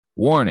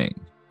Warning.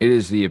 It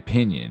is the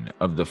opinion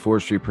of the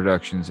 4th Street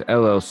Productions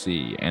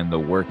LLC and the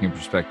Working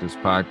Perspectives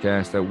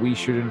podcast that we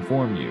should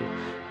inform you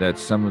that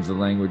some of the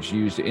language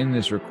used in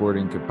this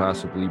recording could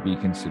possibly be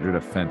considered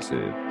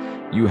offensive.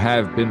 You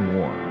have been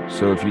warned,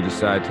 so if you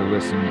decide to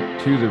listen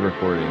to the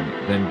recording,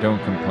 then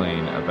don't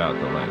complain about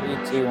the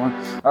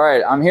language. All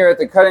right, I'm here at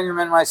the Cutting Room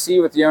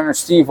NYC with the owner,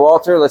 Steve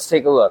Walter. Let's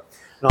take a look.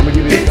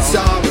 It's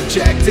all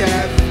objective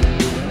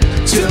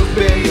to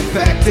be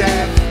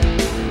effective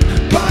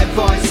by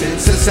voice in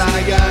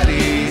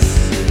societies.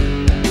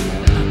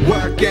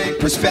 Working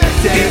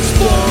perspective,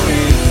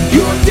 exploring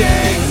your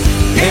day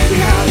and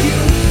how you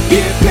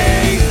get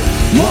paid.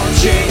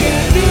 Launching a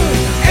new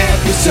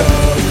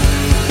episode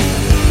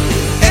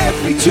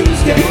every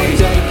Tuesday. Your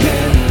day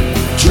can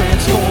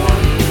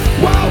transform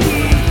while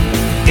we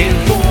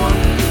inform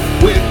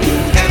with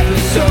new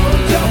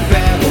episodes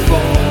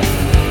available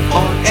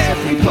on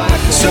every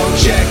platform. So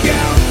check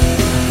out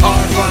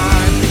our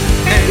vibe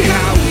and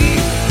how we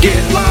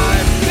get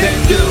live.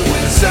 Then do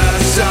us a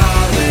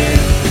solid.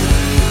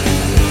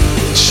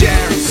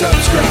 Share and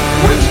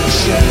subscribe. We're just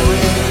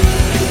sharing.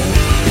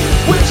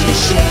 We're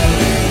just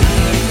sharing.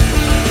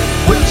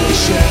 We're just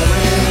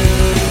sharing.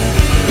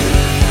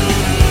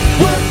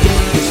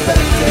 Working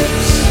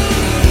perspectives.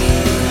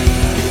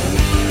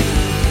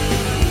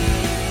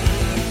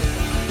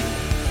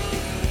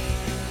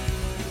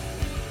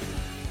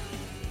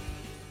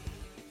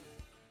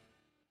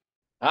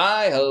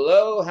 Hi,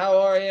 hello, how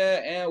are you?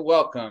 And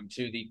welcome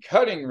to the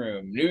Cutting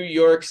Room, New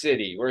York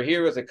City. We're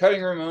here with the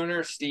Cutting Room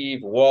owner, Steve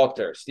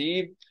Walter.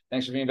 Steve,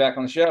 thanks for being back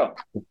on the show.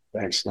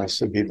 Thanks. Nice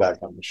to be back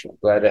on the show.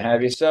 Glad to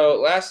have you.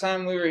 So last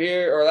time we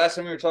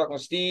were talking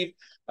with Steve,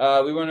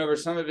 we went over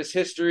some of his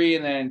history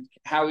and then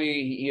how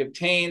he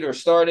obtained or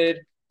started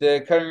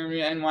the Cutting Room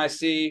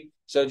NYC.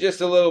 So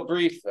just a little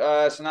brief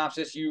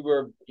synopsis. You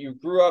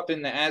grew up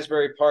in the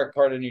Asbury Park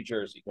part of New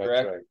Jersey, correct?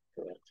 That's right.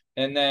 Correct.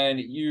 And then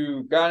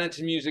you got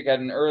into music at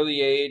an early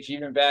age.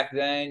 Even back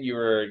then,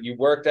 you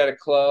worked at a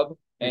club,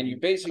 and you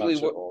basically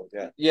Concert hall,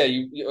 yeah.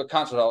 A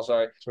concert hall,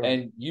 sorry, Right.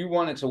 and you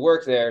wanted to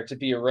work there to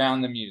be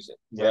around the music,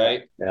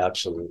 right? Yeah,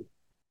 absolutely.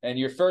 And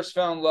your first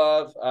fell in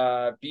love,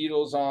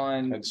 Beatles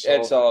on Ed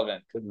Ed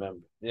Sullivan. Good memory.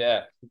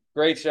 Yeah,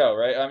 great show,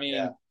 right? I mean,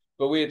 Yeah.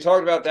 But we had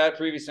talked about that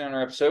previously on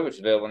our episode, which is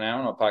available now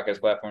on all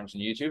podcast platforms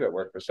and YouTube at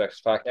Work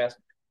Perspectives Podcast.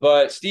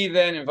 But Steve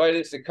then invited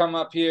us to come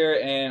up here,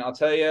 and I'll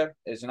tell you,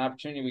 it's an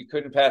opportunity we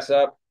couldn't pass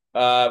up.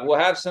 We'll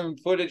have some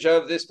footage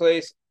of this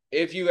place.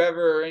 If you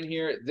ever are in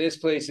here, this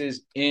place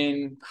is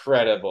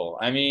incredible.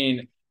 I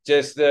mean,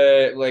 just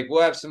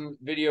we'll have some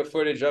video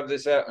footage of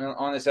this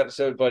on this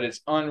episode, but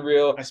it's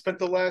unreal. I spent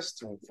the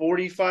last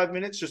 45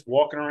 minutes just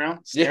walking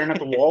around, staring at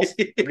the walls,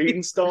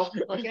 reading stuff.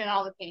 Looking at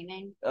all the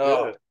painting.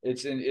 Oh,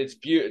 it's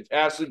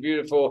absolutely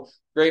beautiful.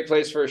 Great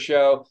place for a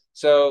show.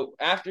 So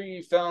after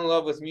you fell in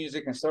love with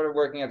music and started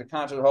working at the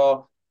concert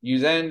hall, you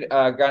then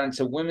got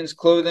into women's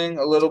clothing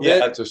a little Yeah,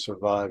 bit. I had to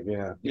survive.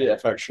 Yeah. Yeah.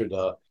 Manufactured.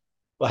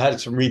 I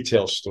had some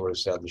retail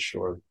stores down the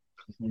shore.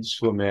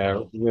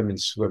 Swimwear,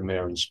 women's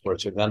swimwear and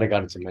sports. And then I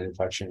got into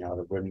manufacturing out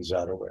of women's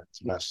outerwear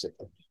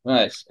domestically.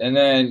 Nice. And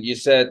then you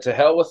said, to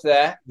hell with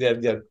that. Yeah.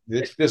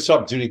 This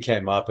opportunity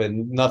came up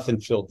and nothing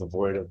filled the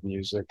void of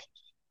music.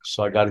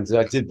 So I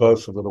did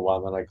both for a little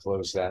while, then I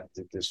closed that,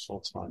 did this full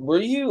time. Were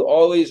you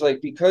always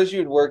because you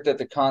had worked at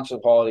the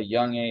concert hall at a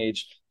young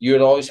age, you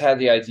had always had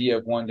the idea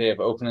of one day of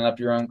opening up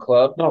your own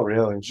club? No,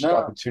 really. Just No.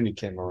 opportunity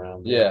came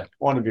around. Yeah. I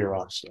want to be a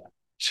rock star.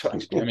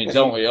 I mean,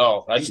 don't we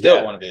all? I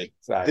still want to be.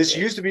 Exactly. This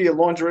used to be a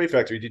lingerie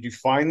factory. Did you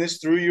find this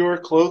through your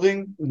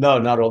clothing? No,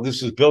 not all.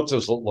 This was built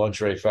as a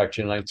lingerie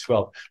factory in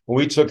 1912. When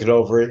we took it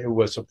over, it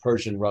was a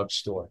Persian rug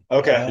store.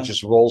 Okay. It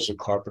just rolls of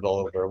carpet all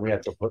over. We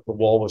had to put the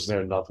wall was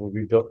there, nothing.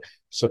 We built,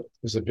 so it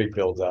was a big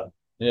build up.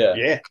 Yeah.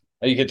 Yeah.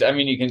 You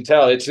can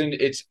tell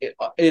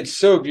it's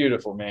so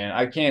beautiful, man.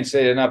 I can't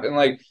say it enough.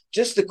 And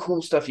just the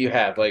cool stuff you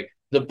have,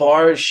 the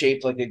bar is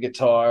shaped like a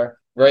guitar,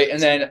 right? And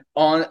then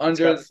It's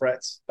got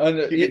frets.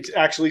 You could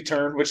actually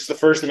turn, which is the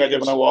first thing I did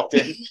when I walked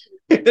in.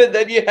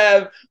 then you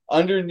have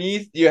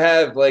underneath, you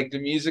have the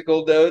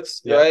musical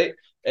notes, Yeah. right?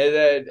 And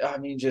then, I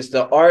mean, just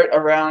the art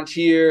around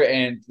here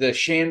and the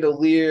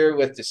chandelier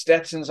with the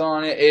Stetsons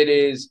on it. It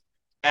is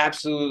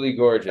absolutely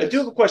gorgeous. I do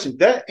have a question.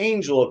 That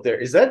angel up there,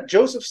 is that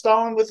Joseph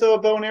Stalin with a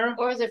bow and arrow?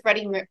 Or is it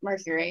Freddie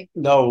Mercury?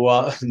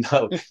 No,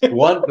 no. The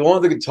one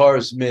of the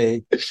guitars is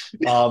me.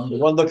 The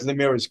one look in the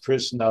mirror is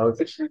Chris Noth.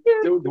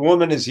 The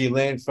woman is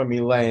Elaine from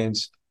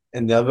Elaine's.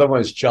 And the other one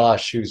is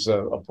Josh, who's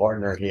a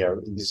partner here.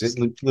 He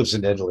lives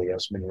in Italy.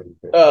 Has many.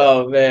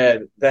 Oh,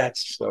 man.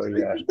 That's So,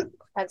 yeah.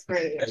 That's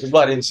great. There's a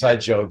lot of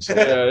inside jokes. yeah.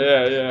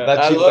 That's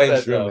I love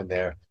Elaine's that, room though. in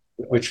there,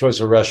 which was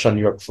a restaurant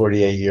in New York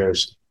 48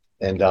 years.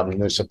 And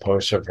there's a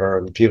poster of her,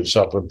 and people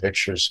saw her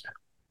pictures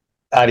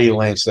at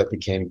Elaine's that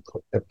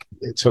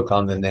it took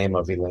on the name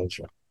of Elaine's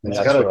room. And It's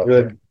that's got what a I-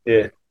 good,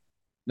 yeah.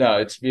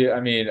 No, I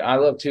mean, I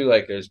love too,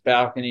 there's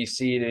balcony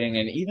seating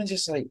and even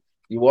just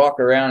you walk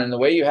around and the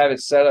way you have it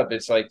set up,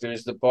 it's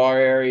there's the bar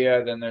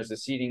area, then there's the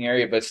seating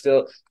area, but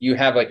still you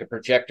have a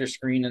projector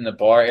screen in the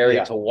bar area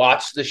Yeah. to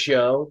watch the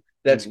show.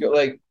 That's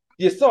good.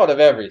 you thought of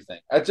everything.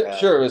 Yeah.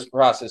 Sure, it was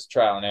process,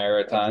 trial and error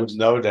at times.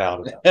 No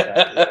doubt about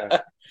that. Yeah.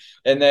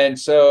 And then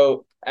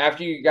so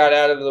after you got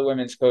out of the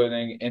women's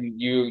clothing and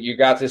you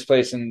got this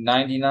place in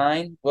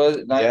 99, was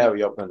it? Yeah,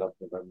 we opened up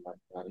November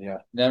 99. Yeah.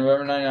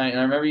 November 99. And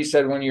I remember you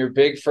said one of your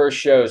big first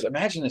shows.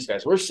 Imagine this,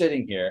 guys. We're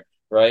sitting here,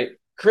 right?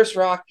 Chris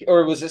Rock,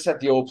 or was this at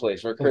the old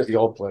place where Chris? The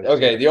old place.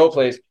 Okay, the old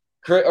place.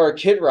 Or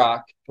Kid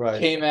Rock Right.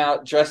 came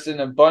out dressed in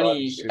a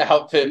bunny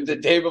outfit the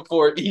day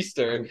before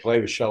Easter. Play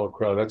with Sheryl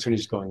Crow. That's when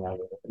he's going out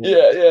of it.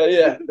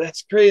 Yeah.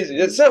 That's crazy.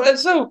 That's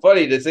so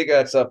funny to think of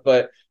that stuff.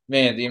 But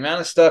man, the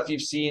amount of stuff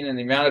you've seen and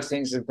the amount of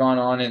things that have gone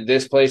on in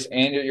this place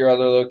and at your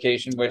other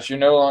location, which you're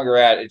no longer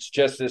at, it's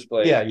just this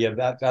place. Yeah.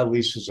 That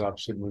lease is up,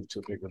 so moved to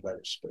a bigger,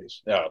 better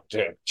space. Oh,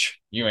 dude,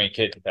 you ain't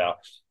kidding, pal.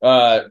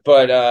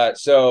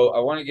 So I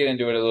want to get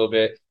into it a little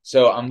bit.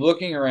 So I'm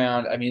looking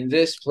around. I mean,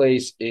 this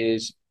place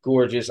is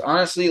gorgeous.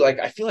 Honestly, like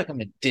I feel like I'm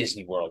in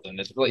Disney World in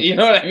this place. You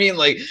know what I mean?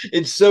 Like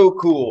it's so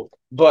cool.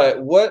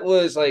 But what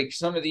was like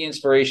some of the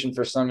inspiration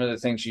for some of the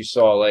things you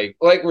saw? Like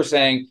we're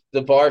saying,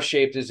 the bar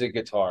shaped as a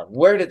guitar.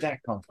 Where did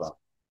that come from?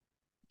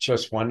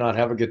 Just why not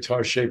have a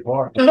guitar-shaped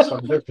bar?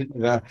 Something different,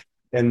 you know?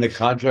 And the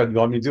contract, you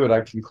want me to do it,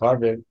 I can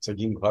carve it. So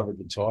you can carve a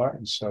guitar.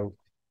 And so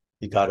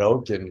you got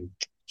oak and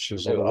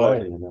chisel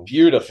away, you know.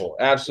 Beautiful.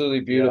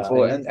 Absolutely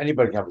beautiful. Yeah, and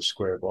anybody can have a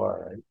square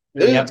bar, right?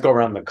 And you have to go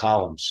around the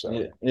columns.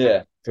 So.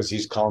 Yeah. Because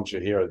these columns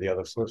are here, the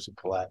other flips will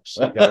collapse.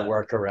 So you got to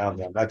work around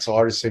them. That's the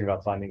hardest thing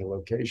about finding a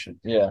location.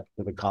 Yeah.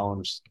 Where the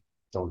columns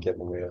don't get in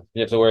the way of.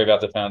 You have to worry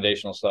about the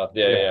foundational stuff.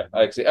 Yeah.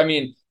 I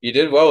mean, you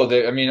did well.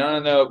 I mean, I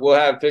don't know. We'll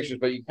have pictures,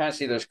 but you kind of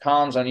see there's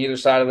columns on either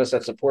side of us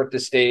that support the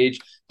stage.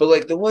 But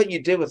like what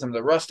you did with them,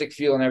 the rustic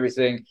feel and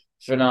everything,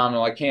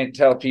 phenomenal. I can't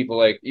tell people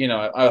like, you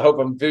know, I hope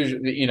I'm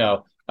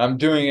I'm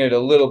doing it a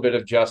little bit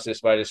of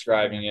justice by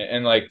describing it.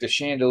 And like the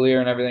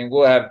chandelier and everything,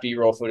 we'll have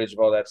B-roll footage of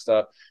all that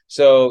stuff.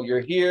 So you're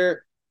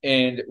here.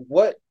 And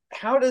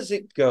how does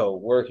it go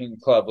working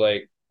club?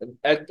 Like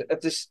at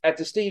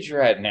the stage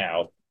you're at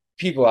now,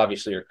 people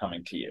obviously are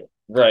coming to you,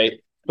 right?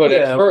 But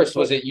at first,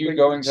 was it you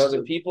going to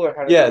other people, or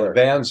how did it work?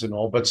 The bands and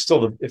all, but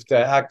still, if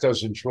the act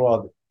doesn't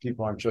draw, the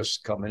people aren't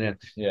just coming in.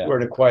 Yeah. We're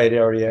in a quiet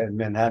area, and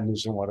Manhattan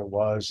isn't what it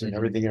was, and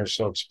everything here is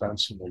so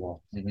expensive.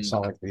 It's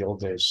not like the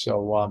old days.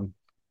 So,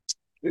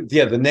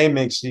 the name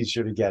makes it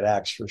easier to get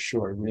acts for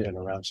sure. We've been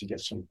around to get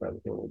some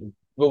credibility.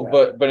 Well,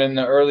 but in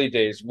the early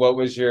days, what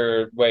was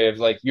your way of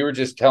like? You were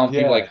just telling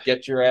people like,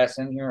 get your ass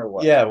in here, or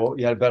what? Yeah, well,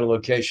 you had a better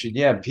location.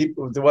 Yeah,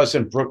 there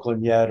wasn't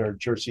Brooklyn yet or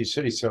Jersey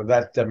City, so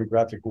that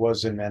demographic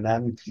was in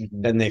Manhattan.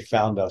 Then they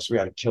found us. We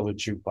had a killer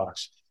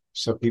jukebox,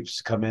 so people used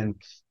to come in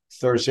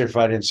Thursday,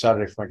 Friday, and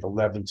Saturday from like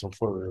 11 till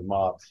 4 with a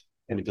mob,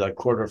 and it'd be like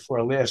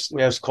 3:45.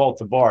 Last call at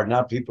the bar.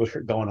 Now people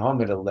are going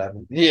home at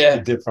 11. Yeah,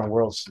 it's a different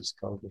world since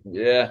COVID.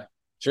 Yeah,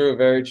 true,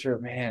 very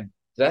true, man.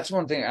 That's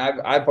one thing.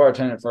 I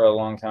bartended for a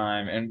long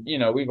time, and you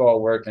know we've all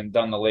worked and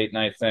done the late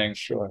night thing.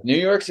 Sure. New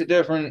York's a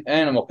different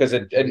animal because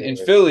in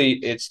Philly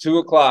it's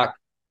 2:00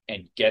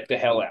 and get the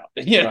hell out.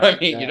 You know what I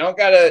mean? Yeah. You don't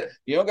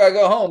gotta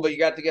go home, but you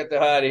got to get the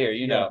hell out of here.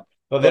 You know.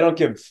 Well, they don't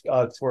give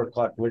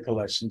 4:00 liquor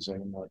license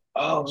anymore.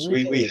 Oh, so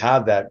really? we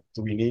have that.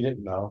 Do we need it?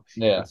 No.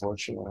 Yeah.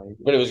 Unfortunately.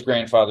 But it was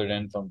grandfathered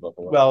in from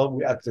before. Well,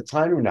 at the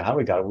time, we don't know how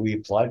we got it. We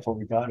applied for it.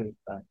 We got it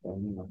back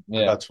then,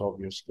 about 12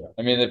 years ago.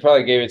 I mean, they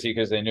probably gave it to you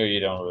because they knew you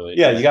don't really.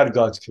 Yeah, you got to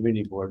go to the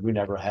community board. We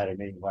never had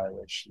any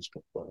violations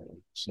before.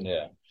 So.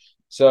 Yeah.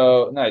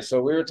 So nice.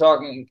 So we were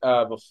talking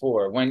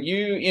before when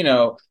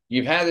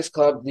you've had this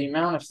club, the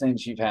amount of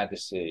things you've had to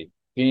see,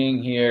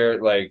 being here,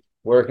 like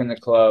working the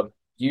club.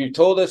 You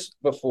told us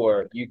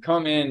before you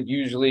come in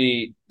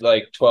usually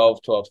like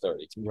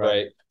 12:30,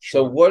 right?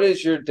 Sure. So what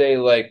is your day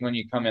like when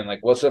you come in? Like,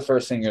 what's the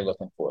first thing you're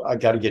looking for? I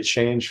got to get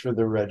change for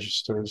the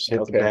registers,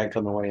 hit the bank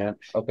on the way in.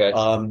 Okay.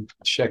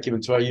 Check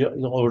inventory.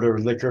 You'll order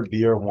liquor,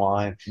 beer,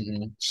 wine.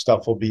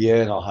 Stuff will be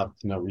in. I'll have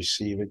to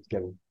receive it,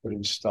 get it put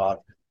in stock.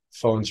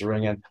 Phones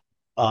ringing.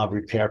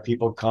 Repair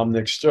people come. The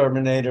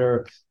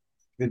exterminator,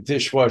 the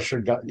dishwasher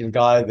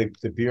guy,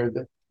 the beer.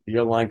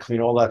 The line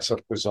clean, all that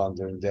stuff goes on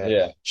during the day.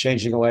 Yeah.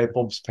 Changing light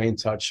bulbs,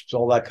 paint touch,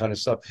 all that kind of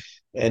stuff.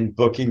 And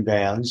booking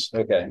bands.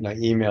 Okay.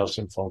 Emails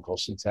and phone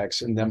calls and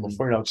texts. And then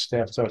before you know it,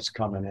 staff starts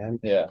coming in.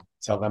 Yeah.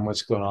 Tell them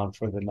what's going on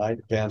for the night.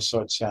 Band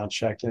starts sound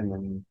checking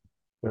and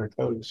there it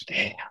goes.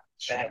 Damn.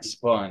 That's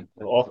fun.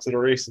 Off to the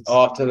races.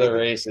 Off to the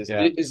races.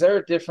 Yeah. Is there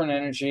a different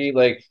energy?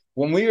 Like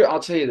when I'll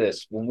tell you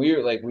this, when we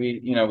were like,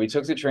 we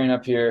took the train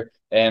up here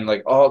and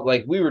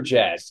we were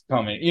jazzed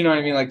coming, you know what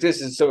I mean? Like,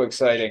 this is so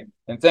exciting.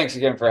 And thanks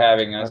again for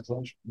having us.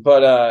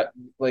 But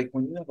like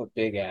when you have a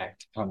big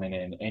act coming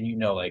in and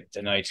like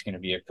tonight's going to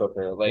be a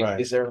cooker,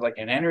 like, is there like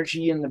an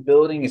energy in the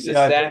building? Is the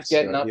staff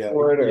getting up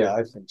for it? Or? Yeah,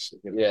 I think so.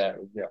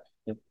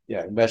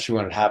 Yeah. Especially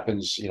when it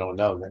happens, you don't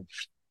know then.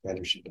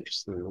 Energy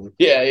based.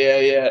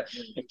 Yeah.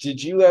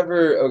 Did you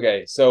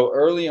ever? So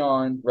early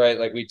on, right?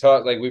 Like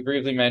we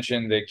briefly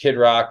mentioned the Kid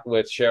Rock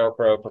with Sheryl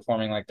Crow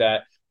performing like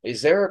that.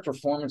 Is there a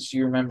performance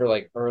you remember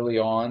like early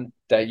on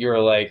that you're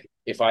like,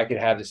 if I could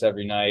have this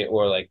every night,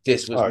 or like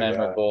this was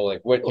memorable? Yeah.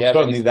 Like what?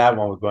 Certainly that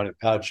one with Gwyneth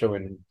Paltrow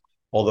and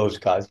all those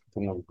guys,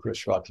 the one with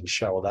Chris Rock and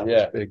Cheryl, that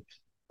Yeah. was big.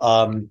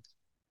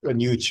 And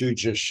U2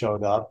 just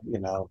showed up,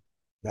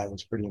 that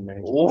was pretty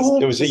amazing. Ooh.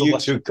 There was a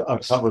U2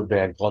 cover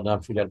band called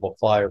Unforgettable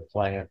Fire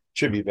playing,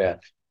 tribute band.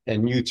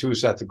 And U2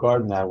 was at the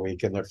Garden that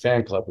week, and their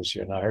fan club was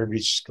here. And I heard me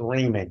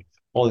screaming,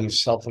 holding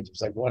his cell phone. It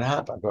was like, what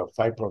happened? A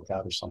fight broke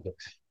out or something.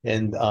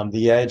 And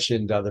The Edge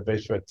and the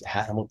bass with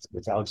Hamilton,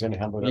 with Alexander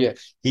Hamilton,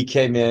 he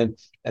came in,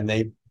 and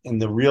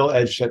the real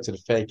Edge said to the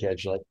fake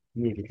Edge, like,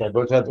 they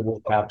both had the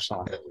wool caps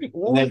on.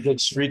 And they did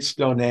Streets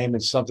No Name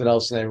and something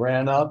else, and they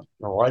ran up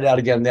and right out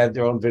again. They had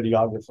their own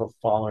videographer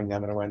following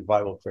them, and it went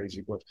viral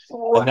crazy. But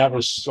I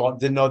never saw,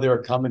 didn't know they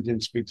were coming,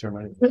 didn't speak to them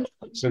anymore.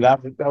 So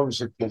that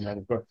was a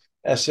thing. But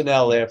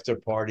SNL after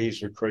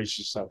parties or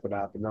crazy stuff would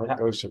happen.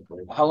 Those are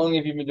great. How long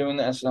have you been doing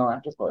the SNL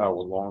after party? Oh,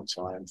 a long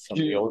time from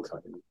the old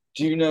country.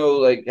 Do you know,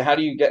 like, how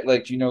do you get,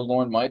 like, do you know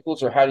Lorne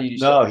Michaels, or how do you?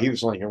 No, he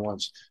was only here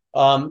once.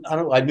 I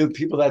don't. I knew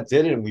people that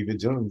did it, and we've been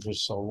doing it for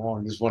so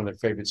long. This is one of their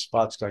favorite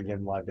spots to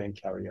get live in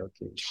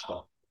karaoke and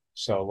stuff.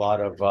 So a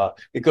lot of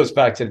it goes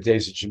back to the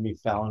days of Jimmy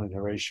Fallon and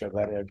Horatio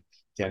That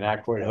Dan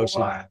Aykroyd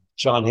hosting,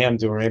 John Hamm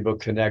doing Rainbow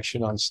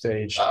Connection on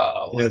stage.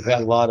 They've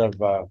had a lot of.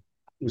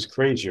 It was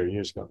crazier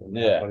years ago,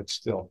 but it's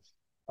still.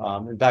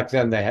 And back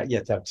then you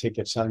had to have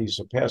tickets. Now use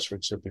a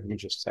password, so you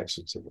just text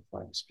it to the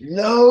friends.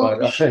 No,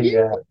 but,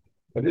 yeah,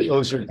 but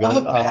those are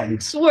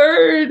good.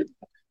 Word.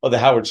 Oh, the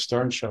Howard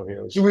Stern show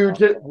here.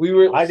 We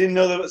were. I didn't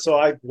know that, so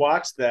I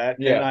watched that,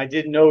 and I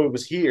didn't know it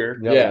was here.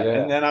 Yeah.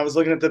 And then I was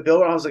looking at the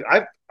bill, and I was like,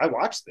 I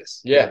watched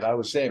this. Yeah, that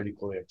was pretty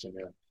cool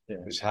afternoon. Yeah.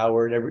 It was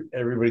Howard,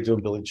 everybody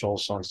doing Billy Joel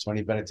songs.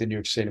 Tony Bennett did New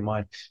York State of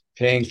Mind,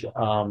 Pink,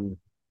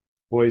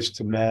 Boys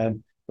to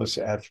Men,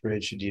 Melissa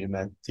Etheridge,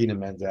 Dina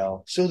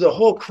Menzel. So the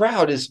whole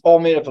crowd is all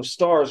made up of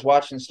stars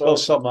watching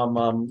stars. Oh,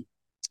 some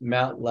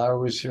Matt Lauer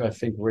was here. I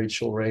think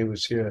Rachel Ray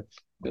was here.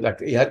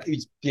 Like he had to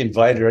be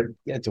invited,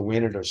 he had to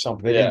win it or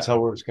something. They didn't tell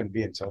where it was going to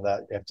be until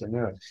that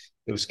afternoon.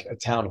 It was a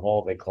town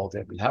hall, they called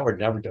it. And Howard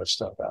never does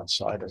stuff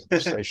outside of the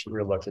station. We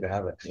were lucky to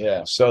have it.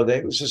 Yeah. So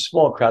it was a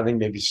small crowd, I think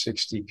maybe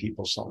 60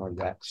 people, something like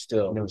that.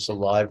 Still. And it was a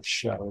live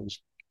show. It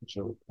was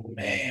really cool.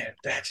 Man,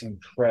 that's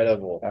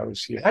incredible. That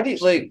was here. How do you,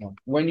 like,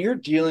 when you're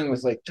dealing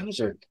with, like, those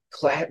are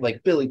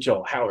like Billy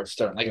Joel, Howard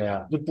Stern, like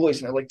the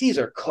boys, and like these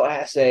are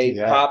class A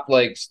pop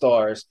like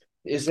stars.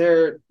 Is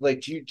there,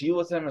 like, do you deal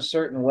with them a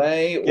certain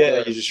way? Or?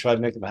 Yeah, you just try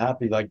to make them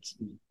happy. Like,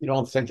 you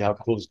don't think how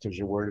cool it is because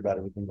you're worried about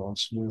everything going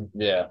smooth.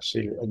 Yeah.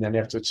 And then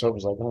after it's over,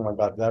 it's like, oh my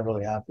God, that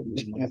really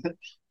happened.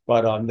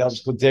 But that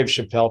was with Dave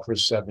Chappelle for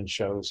 7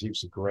 shows. He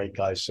was a great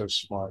guy, so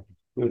smart.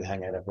 We would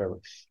hang out everywhere.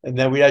 And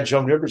then we had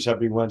Joan Rivers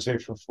every Wednesday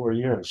for 4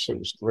 years. So it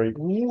was great.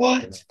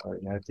 What?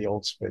 At the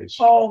old space.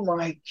 Oh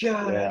my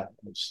God.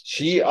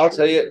 Yeah. I'll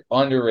tell you,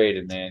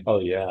 underrated, man. Oh,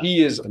 yeah.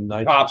 He is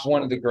top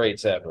one of the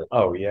greats ever.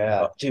 Oh,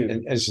 yeah. Dude.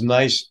 And it's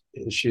nice.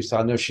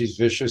 I know she's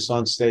vicious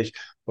on stage,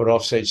 but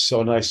off stage,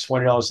 so nice.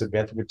 $20 a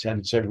bathroom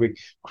attendance every week.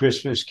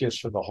 Christmas gifts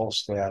for the whole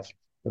staff.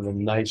 They're the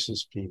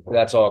nicest people.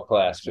 That's all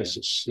class.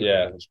 Just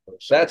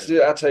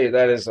I'll tell you,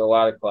 that is a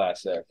lot of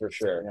class there for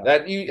sure.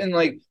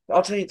 Yeah.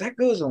 I'll tell you, that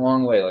goes a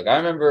long way. Like, I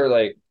remember,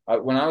 like,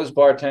 when I was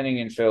bartending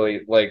in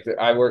Philly, like,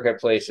 I work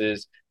at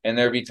places, and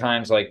there'd be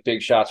times like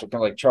big shots would come,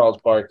 like Charles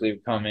Barkley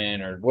would come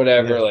in or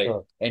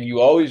whatever, and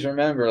you always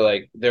remember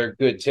like they're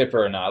good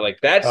tipper or not. Like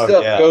that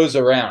stuff goes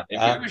around.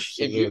 If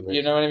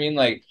you know what I mean?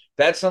 Like,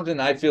 that's something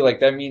I feel like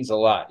that means a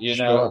lot. You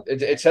know,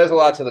 it says a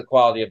lot to the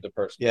quality of the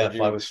person. Yeah, if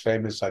I was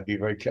famous, I'd be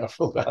very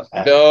careful about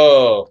that.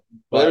 No,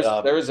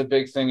 there was a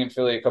big thing in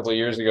Philly a couple of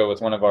years ago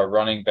with one of our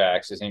running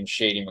backs. His name's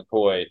Shady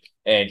McCoy,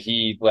 and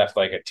he left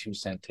like a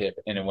 2-cent tip,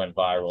 and it went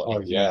viral.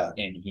 Oh, yeah,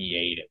 and he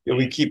ate it. Yeah,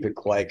 we keep it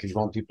quiet because you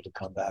want people to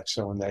come back.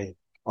 So when they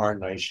aren't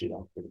nice, you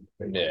don't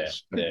be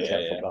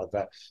careful about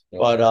that. Yeah.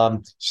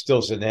 But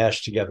Stills and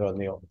Nash together on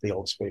the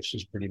old space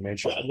is pretty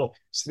major. I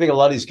think a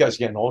lot of these guys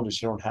getting older,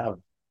 so you don't have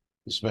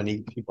as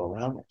many people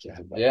around like you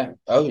had. Yeah.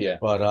 Oh yeah.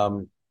 But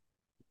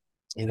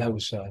that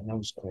was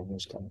cool.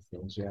 Those kind of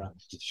things. Yeah.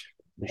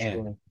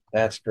 Man,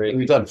 that's great.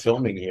 We've done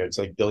filming here. It's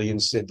like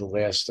Billions did the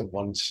last of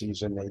one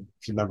season.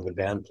 If you remember the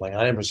band playing,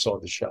 I never saw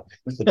the show.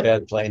 The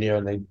band playing here,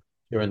 and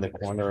you're in the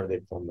corner, or they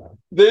film that.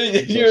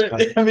 They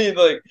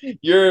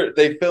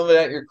film it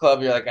at your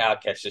club. You're like, I'll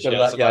catch the show.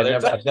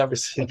 I've never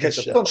seen the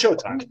show.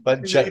 Showtime.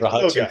 But Jennifer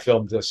Hudson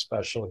filmed this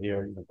special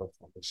here.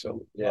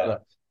 So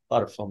a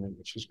lot of filming,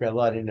 which was great. A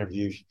lot of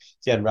interviews.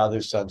 Dan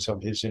Rather's done some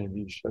of his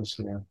interview shows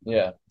here.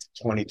 Yeah.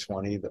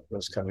 2020,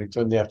 those coming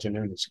during the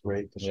afternoon. It's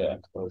great.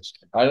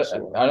 I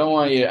don't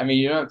want you. I mean,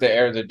 you don't have to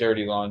air the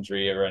dirty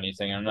laundry or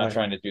anything. I'm not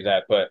trying to do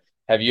that. But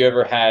have you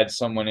ever had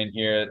someone in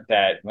here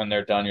that when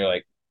they're done, you're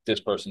like,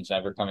 this person's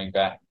never coming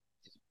back?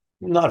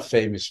 Not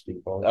famous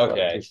people.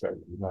 Okay.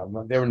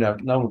 No, they were never.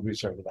 No one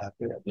was ever that.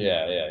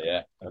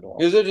 Yeah.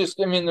 Because they're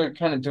just. I mean, they're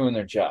kind of doing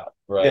their job,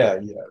 right? Yeah.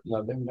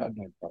 No, they're not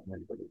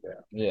anybody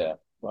there. Yeah.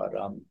 But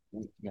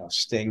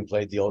Sting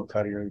played the old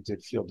cutter and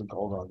did Field of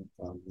Gold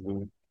on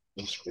Loon.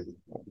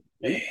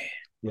 Man,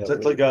 Yeah, Is that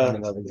with like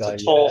another it's guy, a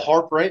tall yeah.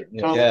 harp, right?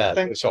 Kind of Yeah,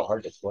 thing. it's so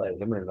hard to play.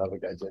 Him and another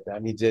guy did that.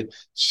 And he did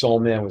Soul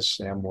Man with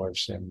Sam Moore,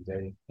 Sam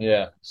Day.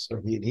 Yeah.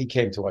 So he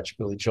came to watch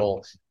Billy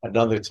Joel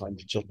another time.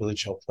 Billy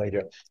Joel played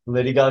here.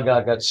 Lady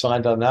Gaga got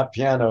signed on that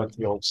piano at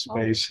the old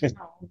space.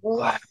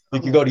 Wow.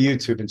 You can go to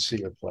YouTube and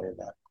see her play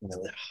that.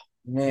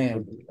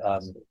 Man,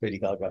 Lady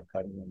Gaga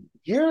cutting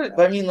in.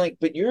 I mean, like,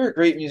 but you're a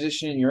great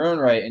musician in your own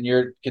right, and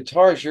your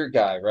guitar is your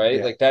guy, right?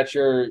 Yeah. Like, that's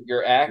your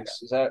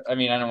axe. Is that? I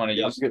mean, I don't want to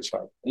Yeah, use. it's a good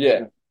song.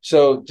 Yeah.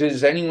 So,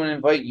 does anyone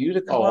invite you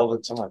to come Oh, all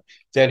up? the time.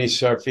 Danny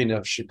Serafin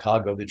of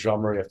Chicago, the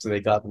drummer, after they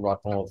got in Rock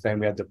and Roll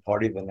Fame, we had the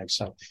party the next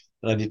time.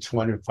 And I did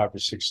 205 or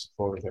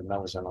 64 with him.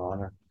 That was an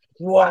honor.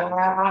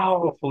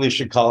 Wow.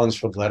 Felicia Collins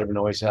from Letterman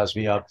always has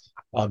me up.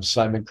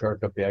 Simon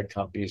Kirk of Bad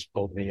Companies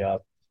pulled me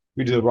up.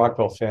 We do the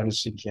Rockwell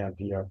Fantasy Camp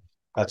here.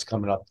 That's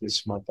coming up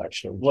this month,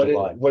 actually.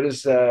 July. What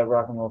is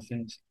rock and roll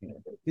things?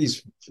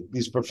 These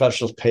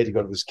professionals pay to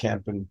go to this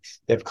camp, and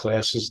they have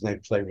classes, and they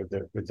play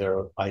with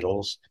their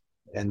idols,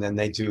 and then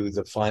they do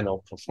the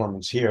final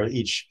performance here.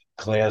 Each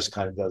class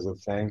kind of does a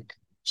thing.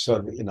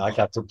 So I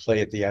got to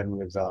play at the end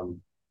with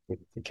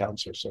the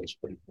counselor, so it's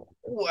pretty cool.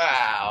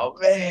 Wow,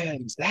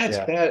 man, that's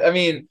Yeah. bad. I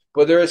mean,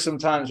 but there are some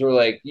times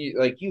where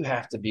you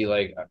have to be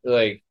like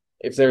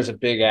if there's a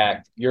big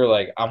act, you're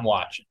like, I'm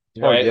watching.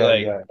 Right, yeah,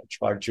 like,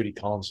 yeah. Judy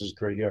Collins is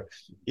great here.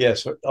 Yeah,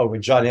 so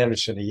with John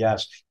Anderson,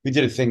 yes, we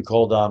did a thing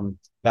called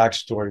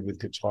Backstory with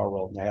Guitar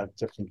World, and they had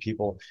different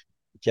people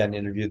getting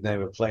interviewed, and they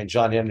were playing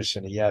John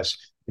Anderson, yes.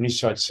 When he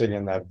started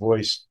singing that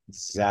voice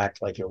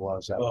exact like it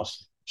was, that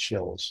was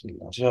chills.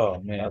 oh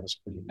man, That was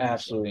pretty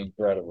absolutely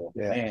incredible.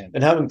 Yeah, Man.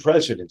 and having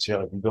presidents here,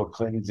 like Bill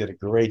Clinton did a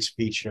great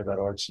speech here about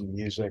arts and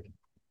music.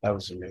 That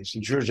was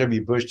amazing. George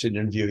W. Bush did an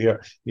interview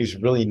here. He was a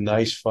really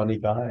nice, funny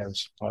guy. I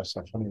was surprised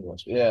how funny he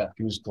was. Yeah.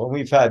 He was cool.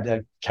 We've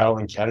had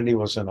Carolyn Kennedy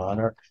was an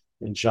honor,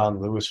 and John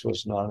Lewis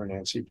was an honor.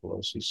 Nancy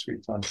Pelosi,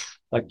 sweet fun,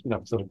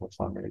 political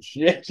fundraise.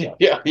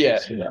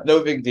 Yeah.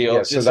 No big deal.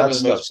 Yeah, so Just some that's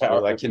of the most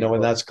powerful when people.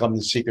 that's come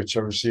to Secret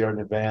Service here in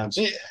advance.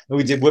 Yeah. And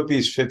we did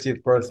Whoopi's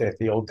 50th birthday at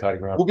the old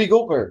cutting room. Whoopi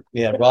Goldberg.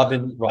 Yeah,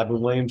 Robin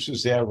Williams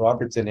was there,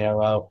 Robert De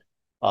Niro,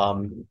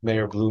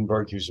 Mayor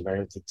Bloomberg, he was the mayor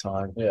at the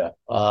time. Yeah.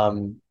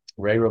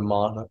 Ray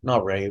Romano,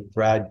 not Ray,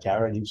 Brad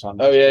Garrett, he was on.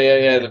 Oh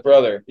yeah, the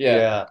brother.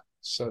 Yeah.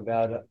 So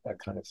that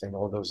kind of thing,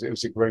 all those. It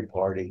was a great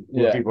party.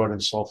 Yeah. Whoopi brought in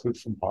soul food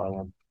from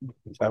Harlem.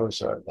 That was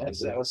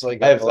That was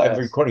like I have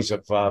recordings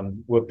of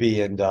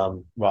Whoopi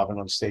and Robin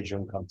on stage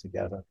and come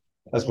together.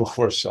 That's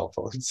before cell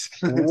phones.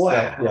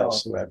 Wow.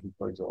 So that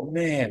recordings all.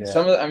 Man,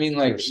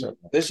 Yeah.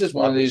 this is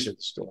one of these.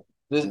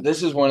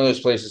 This is one of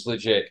those places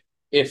legit.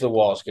 If the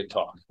walls could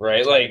talk,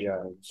 right? Like,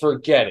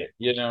 forget it.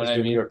 You know what I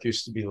New mean? York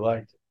used to be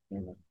like.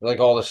 Like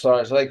all the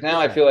stars. Like now,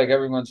 I feel like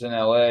everyone's in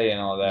LA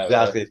and all that.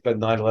 Exactly. But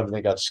 9/11,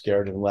 they got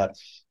scared and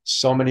left.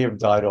 So many have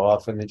died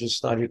off, and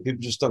people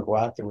just don't go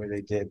out the way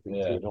they did. They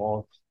did it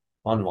all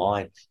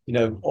online.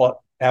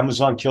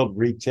 Amazon killed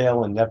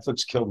retail, and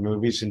Netflix killed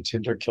movies, and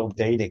Tinder killed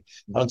dating.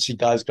 I don't see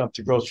guys going up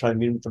to girls trying to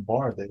meet them at the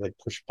bar. They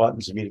push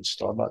buttons and meet at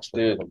Starbucks.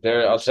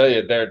 Dude, I'll tell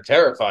you, they're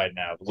terrified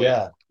now.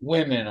 Yeah.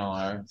 Women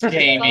are.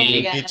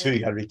 Jamie. Me too. You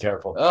got to be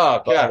careful.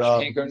 Oh But,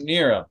 gosh, can't go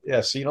near them. Yeah,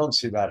 so you don't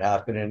see that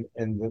happening,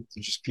 and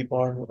just people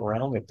aren't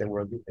around it.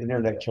 The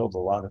internet killed a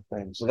lot of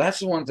things. So that's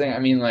the one thing. I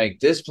mean, like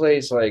this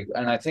place,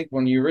 and I think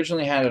when you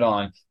originally had it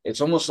on,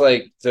 it's almost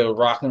like the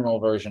rock and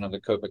roll version of the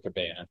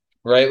Copacabana,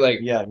 right? Like,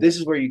 Yeah. this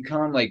is where you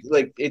come. Like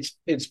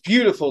it's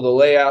beautiful. The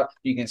layout.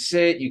 You can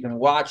sit, you can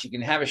watch, you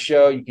can have a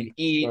show, you can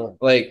eat. Sure.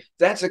 Like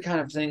that's the kind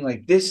of thing.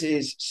 Like this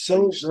is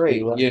so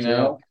great,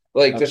 Yeah.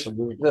 Like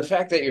Absolutely. the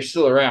fact that you're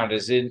still around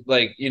is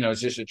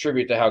it's just a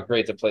tribute to how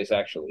great the place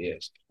actually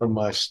is. From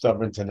my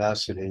stubborn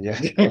tenacity, yeah.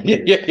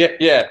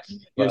 yeah. You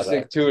But,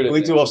 stick to it.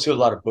 We do also a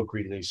lot of book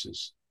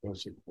releases.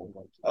 Those are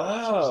cool.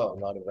 Oh. A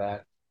lot of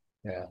that.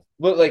 Yeah.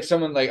 But like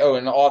someone like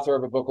an author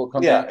of a book will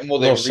come Yeah. in and will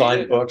they Little read sign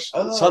it? books.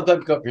 Oh.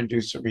 Sometimes come and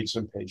read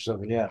some pages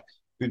of it. Yeah.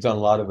 We've done a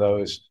lot of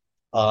those.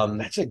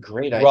 That's a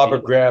great idea.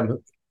 Robert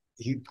Graham,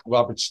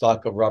 Robert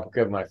Stock of Robert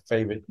Graham, my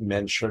favorite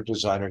men's shirt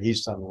designer.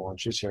 He's done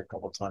launches here a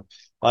couple of times.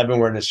 I've been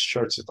wearing his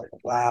shirts. It's like,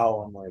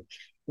 wow. I'm like,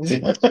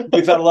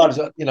 we've had a lot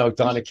of,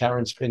 Donna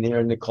Karen's been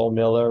here, Nicole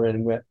Miller,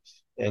 and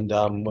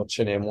what's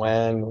her name,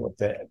 Wang, with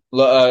the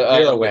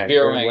Vera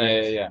Wang.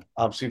 Wang, yeah.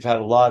 So we've had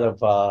a lot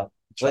of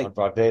John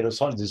Barbados,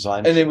 a lot of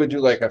designers. And they would do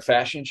like a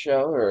fashion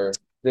show, or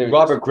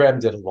Robert Graham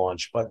did a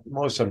launch, but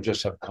most of them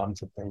just have come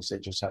to things. They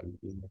just haven't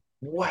been there.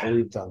 Wow.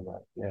 We've done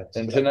that. Yeah.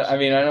 And tonight, I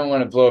mean, I don't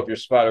want to blow up your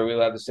spot. Are we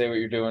allowed to say what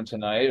you're doing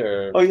tonight,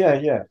 or? Oh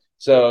yeah.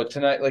 So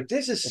tonight, like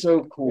this is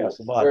so cool. Yeah, it's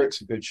a lot. It's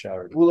a good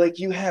shower. Well, like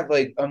you have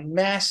like a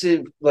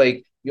massive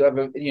you'll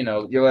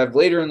have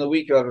later in the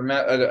week you'll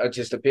have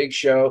just a big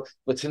show,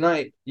 but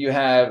tonight you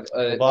have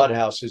the Chabad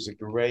House is a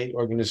great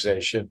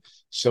organization.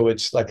 So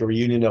it's like a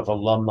reunion of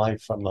alumni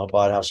from the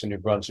Chabad House in New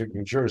Brunswick,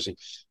 New Jersey.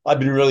 I've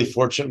been really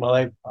fortunate in my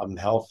life. I'm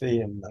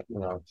healthy, and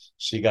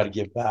so you got to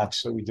give back.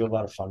 So we do a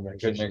lot of fundraising.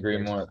 Couldn't agree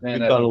more. Man,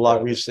 We've done a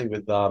lot recently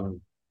with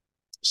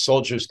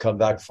soldiers come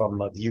back from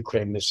the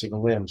Ukraine missing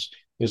limbs.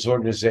 There's an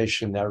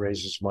organization that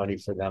raises money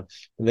for them,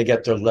 and they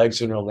get their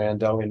legs in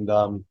Orlando, and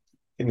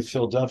in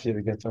Philadelphia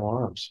to get their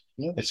arms.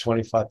 Yeah. It's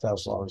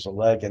 $25,000 a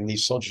leg, and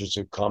these soldiers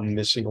who come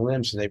missing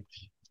limbs, and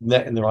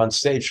they're on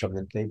stage from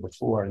the day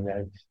before, and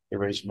they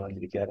raise money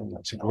to get them.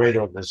 That's a great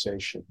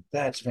organization.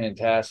 That's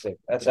fantastic.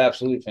 That's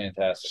absolutely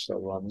fantastic.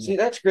 So See,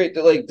 that's great.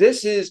 Like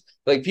this is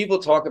like people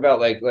talk about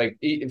like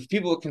if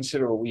people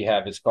consider what we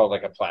have, it's called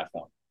like a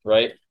platform,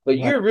 right? But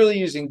Right. you're really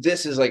using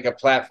this as like a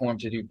platform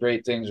to do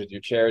great things with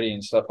your charity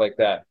and stuff like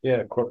that.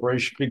 yeah,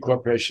 big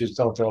corporations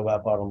don't throw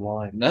that bottom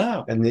line.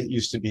 No. And it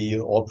used to be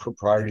all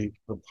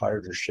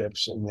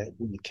proprietorships, and that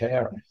you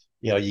care.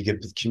 You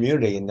get the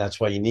community, and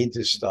that's why you need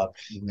this stuff.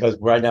 Because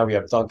right now we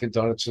have Dunkin'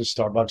 Donuts and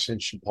Starbucks and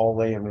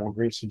Chipotle and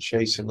Walgreens and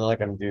Chase, and they're not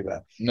going to do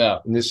that.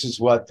 No. And this is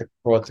what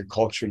brought the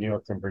culture in New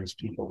York and brings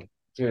people.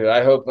 Dude,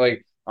 I hope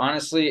like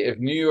honestly, if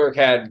New York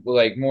had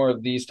like more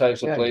of these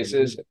types of Yeah,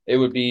 places, it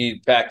would be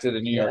back to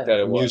the New York that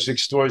it was. Music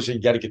stores, you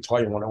get a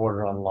guitar, you want to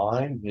order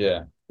online.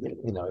 Yeah.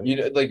 You know, You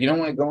don't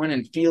want to go in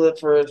and feel it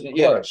for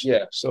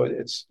yeah. So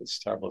it's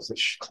terrible. It's the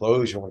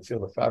clothes, you want to feel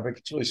the fabric.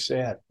 It's really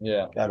sad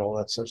Yeah. that all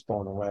that stuff's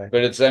going away.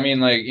 But it's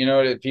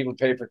people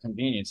pay for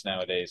convenience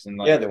nowadays. And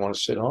like Yeah, they want to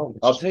sit home.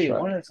 I'll tell you,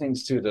 one of the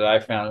things too that I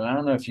found, and I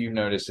don't know if you've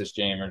noticed this,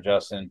 James or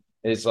Justin,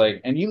 is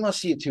like, and you must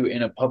see it too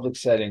in a public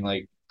setting,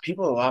 like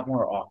people are a lot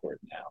more awkward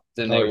now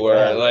than they Oh, were.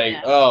 yeah. Like,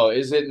 Yeah. oh,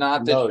 is it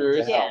not the No,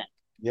 truth? Yeah.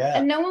 Yeah.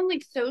 And no one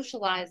like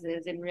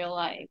socializes in real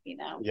life,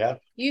 Yeah.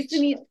 You used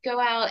to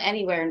go out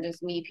anywhere and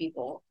just meet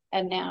people.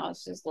 And now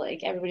it's just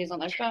like everybody's on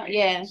their phone.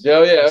 Yeah.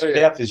 Oh yeah.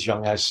 Staff is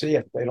young. I see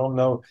it. They don't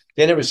know.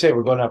 They never say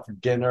we're going out for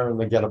dinner and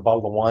they get a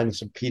bottle of wine and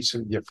some pizza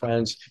with your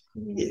friends.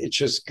 It's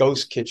just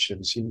ghost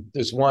kitchens.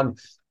 There's one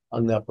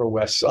on the Upper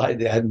West Side.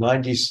 They had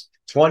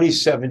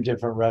 27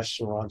 different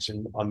restaurants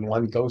on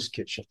one ghost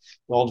kitchen,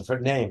 all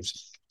different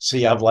names. So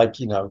you have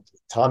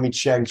Tommy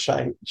Cheng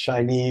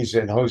Chinese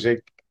and Jose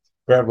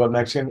Cuervo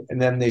Mexican,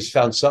 and then they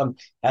found some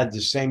had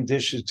the same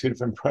dishes, two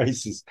different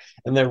prices,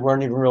 and they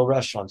weren't even real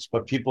restaurants,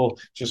 but people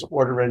just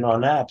order in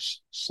on apps.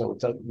 So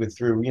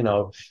through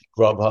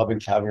Grubhub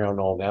and Caviar and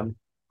all them.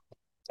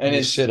 And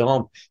you sit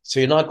home. So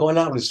you're not going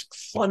out. It's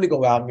fun to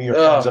go out and meet your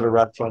friends at a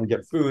restaurant and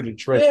get food and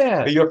drink.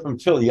 Yeah. But you're from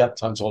Philly, you have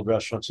tons of old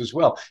restaurants as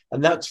well.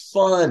 And that's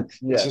fun.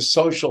 Yeah. It's a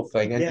social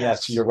thing. And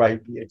yes, you're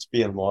right. It's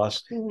being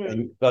lost.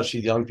 And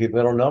especially the young people,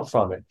 they don't know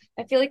from it.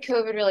 I feel like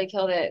COVID really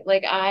killed it.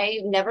 Like I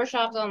never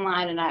shopped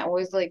online and I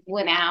always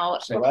went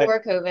out Same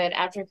before COVID,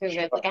 after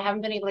COVID. Like I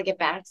haven't been able to get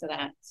back to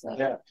that. So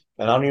yeah.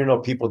 And I don't even know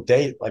people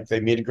date. Like they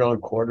meet a girl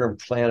in quarter and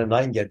plan a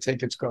night and get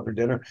tickets, go for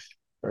dinner.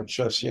 Or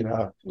just, have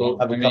a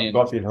cup of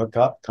coffee and hook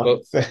up.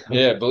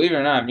 Yeah, believe it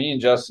or not, me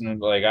and Justin,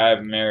 like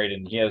I'm married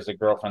and he has a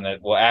girlfriend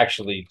that will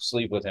actually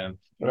sleep with him.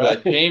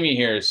 But Jamie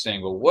here is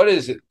single. What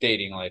is it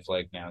dating life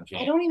like now,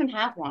 Jamie? I don't even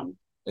have one.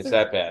 It's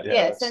that bad.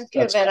 Yeah, since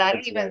COVID, I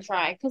don't even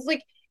try. Because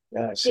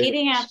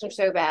dating apps are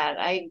so bad.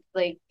 I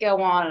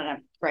go on and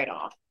I'm right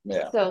off.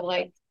 Yeah. So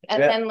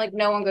then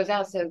no one goes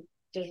out, so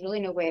there's really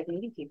no way of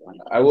meeting people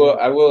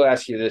anymore. I will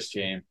ask you this,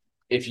 James.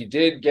 If you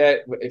did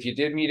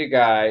meet a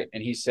guy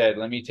and he said,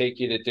 "Let me take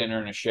you to dinner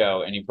and a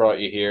show," and he brought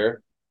you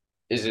here,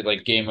 is it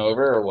like game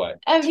over or what?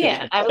 Oh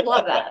yeah, I would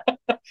love that.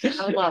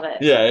 I would love it.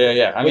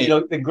 Yeah. I mean,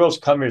 the girls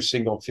come here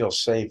single feel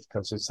safe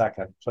because it's that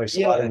kind of place.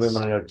 A lot of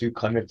women do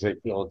come here because they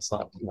feel it's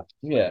not.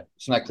 Yeah,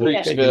 it's not You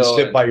Creeksville. can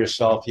sit by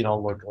yourself. You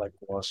don't look like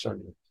lost.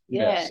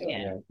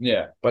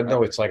 Yeah. But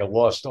no, it's like a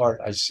lost art.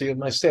 I see it in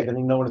my state. I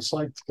didn't know what it's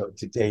like to go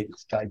to date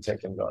this guy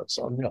taking dogs.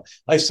 So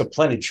I used to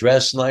plenty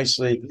dress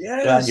nicely.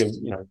 Yes.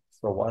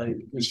 For a while, it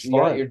was You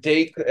got fun. your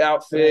date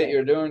outfit,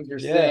 you're doing your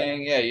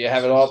thing. Yeah, you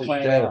have it all It's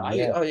planned a out.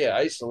 shame,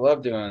 I used to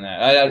love doing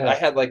that. I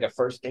had like a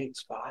first date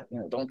spot.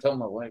 Don't tell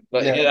my wife,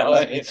 but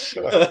but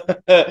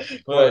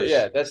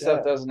yeah, that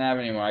stuff doesn't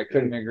happen anymore. I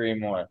couldn't agree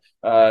more.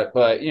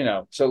 But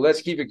so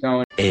let's keep it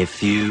going. A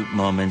few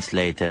moments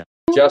later.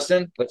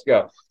 Justin, let's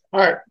go. All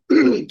right,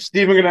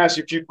 Steve, I'm going to ask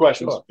you a few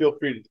questions. Sure. Feel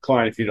free to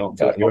decline if you don't.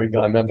 Here we go.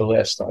 I remember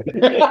last time.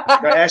 I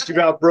asked you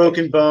about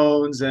broken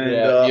bones and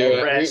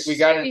rest. we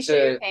got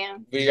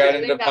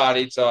into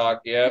potty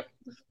talk. Yep.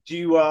 Do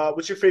you?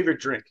 What's your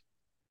favorite drink?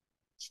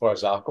 As far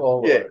as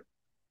alcohol, Yeah.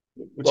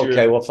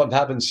 Well, if I'm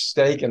having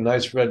steak and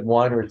nice red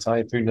wine or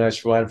Italian food,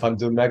 nice wine. If I'm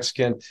doing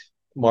Mexican,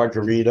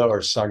 margarita or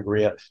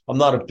sangria. I'm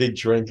not a big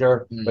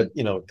drinker, but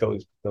it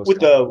goes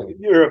with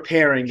you're a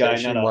pairing guy,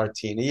 not a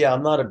martini. Yeah,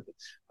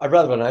 I'd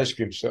rather have an ice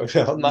cream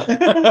soda. I'm not.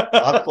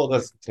 Alcohol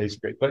doesn't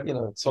taste great, but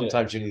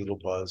sometimes you need a little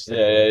buzz.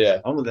 Yeah.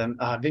 Some of them.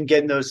 I've been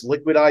getting those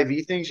liquid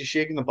IV things. You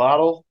shake in the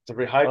bottle to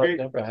rehydrate.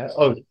 Never had.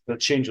 They'll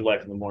change your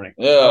life in the morning.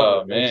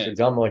 Oh man,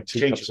 I'm like 2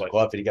 Change cups your of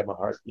life. coffee to get my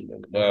heart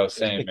beating. Oh,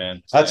 same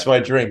man. That's my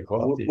drink.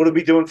 Coffee. What are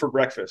we doing for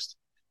breakfast?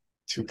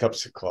 2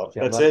 cups of coffee.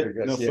 That's it.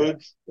 No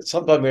food.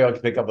 Sometimes we ought to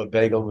pick up a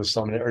bagel with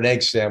something or an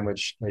egg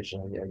sandwich,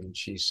 occasionally egg and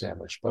cheese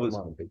sandwich. But I'm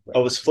not a big I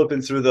was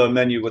flipping through the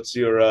menu. What's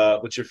your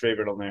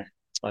favorite on there?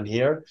 on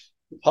here.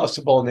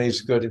 Pasta bolognese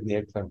is good, and the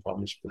eggplant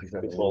parm is pretty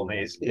good.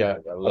 Bolognese. Yeah,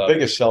 I the love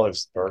biggest seller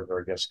is the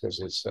burger, I guess, because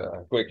it's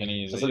quick and I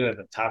easy. was looking at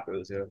the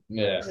tacos.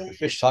 Yeah. the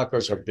fish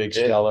tacos are a big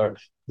seller.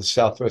 The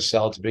Southwest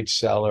salad's a big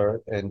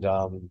seller, and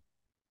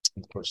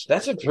Of course.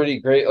 That's a pretty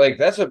great, like,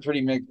 that's a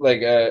pretty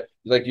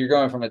like you're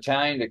going from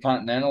Italian to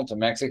continental to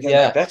Mexican.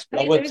 Yeah. Like, that's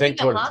I wouldn't think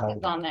toward latkes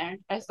Italian. on there.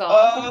 I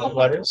saw.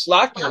 What is?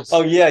 latkes.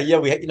 Oh yeah.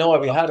 We you know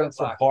what we had them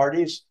for Latkes.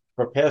 parties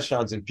for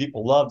passions and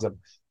people loved them,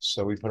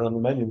 so we put it on the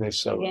menu. And they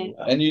so Okay.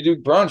 And you do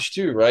brunch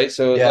too, right?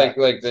 So Yeah.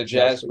 like the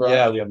jazz brunch,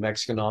 Yeah, we have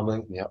Mexican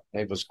omelet. Yeah,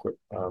 it was quick.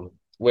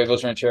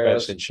 huevos rancheros.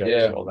 Best in shows,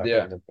 Yeah, all that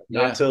yeah. kind of thing.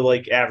 Not to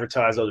like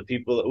advertise other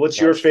people.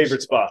 What's your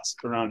favorite spots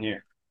around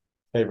here?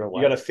 Favorite You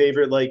one. got a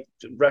favorite like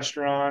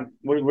restaurant?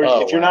 Where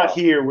Oh, if you're not wow.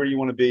 here, where do you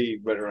want to be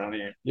right around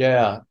here?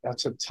 Yeah,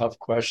 that's a tough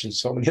question.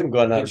 So many of them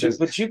going out of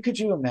business. Could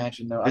you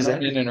imagine though? I Because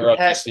don't mean to interrupt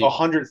you, has Steve.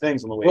 100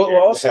 things on the way Well, here.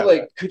 also Yeah.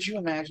 like, could you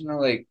imagine though,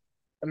 like,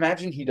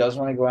 imagine he does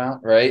want to go out,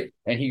 right?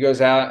 And he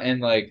goes out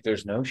and like,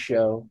 there's no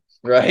show,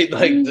 right?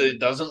 Like, it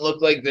doesn't look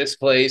like this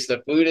place.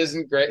 The food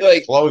isn't great.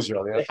 Like, Close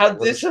really. That's how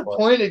what it's for.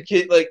 disappointed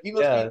kid! Like, you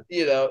must Yeah. be,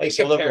 you know, I in used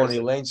to live on the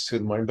comparison. lanes 2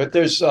 in the morning, but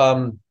there's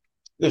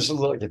a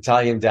little like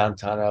Italian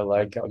downtown. I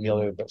like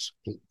Amelia.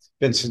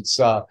 Been since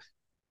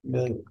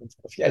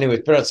anyway,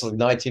 it's been since like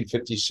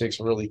 1956.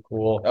 Really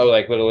cool. Oh,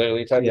 like Little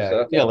Italy type of Yeah,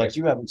 stuff. yeah, like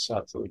you haven't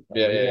South Philly.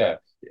 Yeah.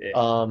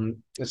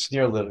 It's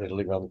near Little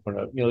Italy around the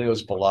corner.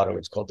 Emilio's Bellato,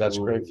 it's called. That's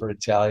great for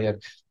Italian.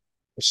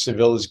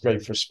 Seville is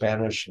great for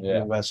Spanish in Yeah.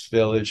 the West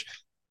Village.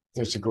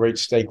 There's a great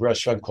steak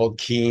restaurant called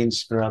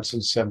Keen's, been around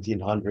since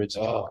 1700s.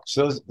 Oh.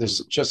 So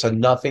there's just a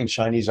nothing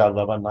Chinese I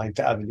love on 9th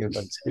Avenue,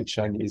 but it's good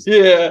Chinese.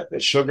 Yeah. The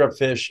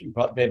Sugarfish,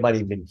 it might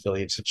even be in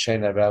Philly. It's a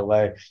chain out of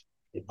LA.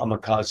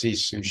 Amakaze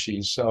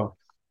Sushi. So,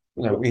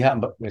 we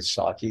have with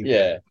sake.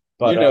 Yeah.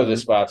 But You know the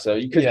spots though,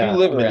 because yeah, you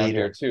live I'm an around eater.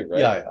 here too, right?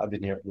 Yeah, I've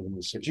been here in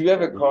the city. Do you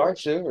have a car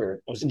too, or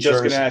I was just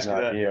going to ask you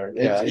not that. here.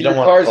 Yeah, your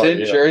car's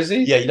in Jersey?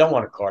 Yeah, you don't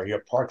want a car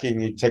here.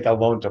 Parking, you take a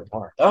loan to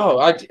park. Oh,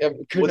 I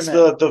couldn't What's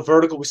imagine. the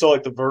vertical? We saw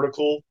like the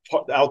vertical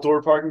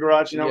outdoor parking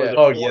garage, Yeah. where the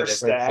Oh, four yeah, they're great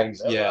stacked.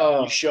 things. Yeah.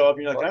 Oh. You show up,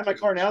 and you're like, "Can I have my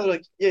car now?" They're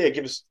like, "Yeah,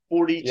 give us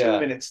 42 Yeah.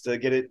 minutes to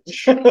get it."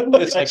 It's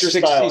like Your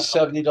 $60,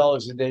 style.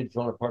 $70 a day if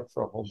you want to park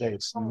for a whole day.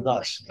 It's Oh,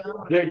 nuts. my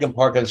God. There you can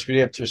park on the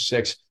street after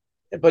 6.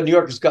 But New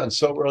York has gotten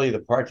so early.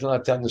 The parking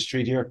lot down the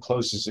street here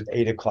closes at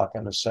 8 o'clock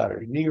on a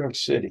Saturday. New York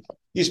City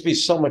used to be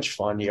so much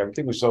fun here.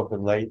 Everything was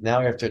open late.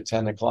 Now after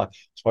 10 o'clock,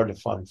 it's hard to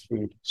find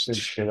food.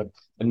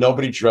 And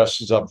nobody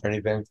dresses up for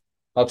anything.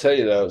 I'll tell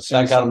you though,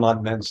 Back out of my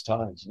men's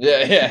times.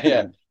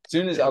 yeah.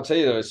 I'll tell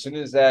you though, as soon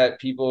as that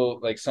people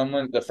like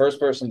the first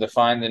person to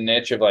find the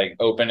niche of like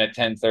open at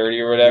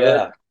 10:30 or whatever,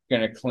 Yeah.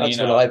 gonna clean That's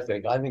up. what I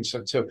think. I think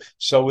so too.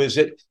 So is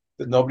it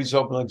that nobody's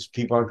open because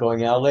people aren't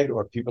going out late,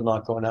 or people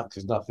not going out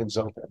because nothing's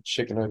open?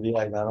 Chicken or the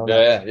egg? I don't know.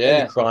 Yeah, And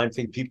yeah. the crime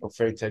thing, people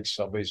afraid to take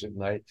subways at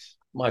night.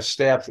 My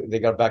staff, they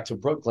got back to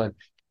Brooklyn.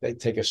 They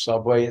take a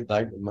subway at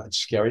night. It's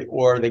scary,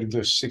 or they can do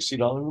a $60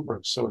 Uber.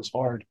 So it's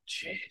hard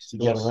to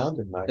get around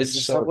at night. Is the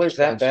It's so subways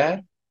that expensive.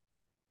 bad?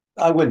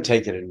 I wouldn't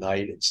take it at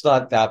night. It's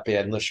not that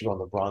bad unless you're on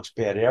the Bronx,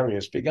 bad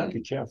areas. But you got to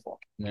be careful.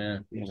 Yeah,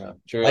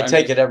 true. I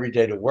take it every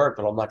day to work,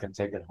 but I'm not going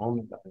to take it home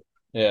at night.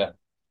 Yeah,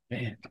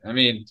 man. I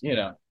mean,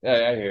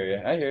 I hear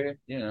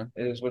you.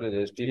 It is what it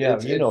is. People, Yeah,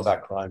 you know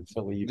about crime,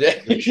 Philly. Yeah,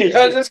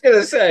 I was just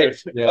gonna say.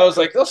 Yeah. I was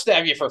like, they'll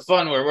stab you for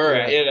fun where we're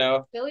at,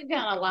 Philly's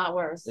gotten a lot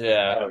worse.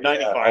 Yeah.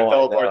 95 Oh, I fell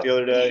know. apart the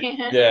other day.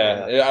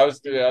 Yeah, I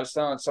was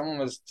telling someone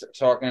was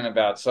talking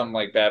about some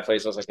like bad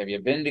place. I was like, "Have you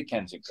been to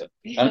Kensington?"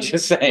 I'm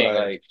just saying,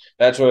 Right. like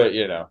that's what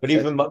But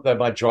even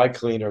my dry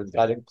cleaner, the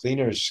guy that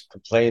cleaners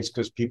complains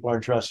because people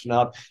aren't dressing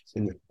up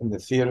in the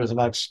theaters and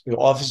the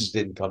offices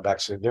didn't come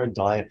back, so they're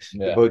dying.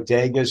 Yeah. The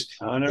bodegas,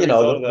 I never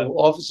thought of the that.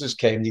 offices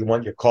came. You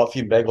want your coffee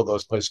and bagel?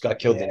 Those places got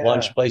killed. The Yeah.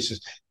 lunch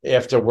places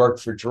after work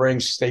for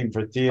drinks, staying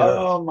for theater.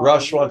 Oh, my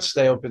Restaurants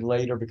stay open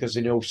later because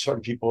they know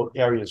certain people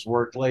areas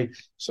work late,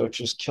 so it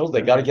just killed.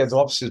 They got to get the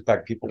offices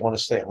back. People want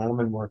to stay home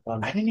and work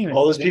on. I didn't even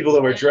All those people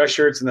that wear dress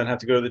shirts and then have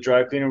to go to the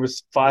dry cleaner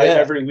with 5 Yeah.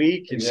 every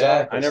week.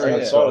 Exactly. I never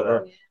even Yeah. saw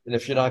that. And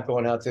if you're not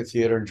going out to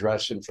theater and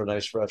dressing for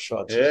nice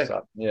restaurants Yeah. and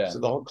stuff, Yeah. so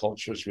the whole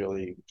culture is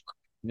really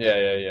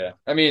Yeah.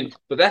 I mean,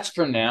 but that's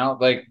for now.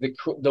 Like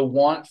the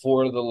want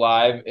for the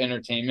live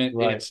entertainment,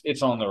 Right.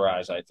 it's on the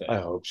rise. I think. I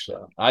hope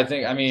so. I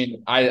think. I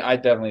mean, I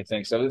definitely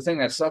think so. The thing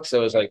that sucks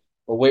though is like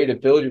a way to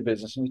build your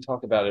business. And we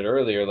talked about it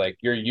earlier. Like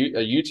a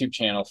YouTube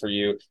channel for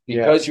you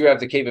because you have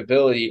the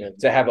capability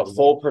to have a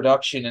full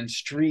production and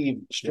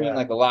stream Yeah.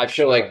 like a live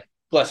show, like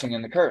blessing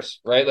and the curse,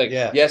 right? Like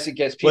Yeah. yes, it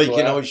gets Well, people.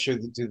 you can out. always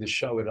should do the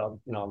show at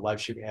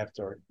live shoot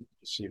after.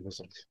 See this.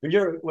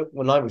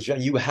 When I was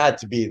young, you had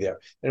to be there,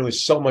 and it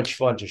was so much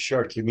fun to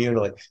share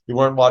communally. You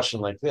weren't watching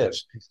like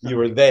this; you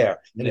were there,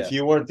 and if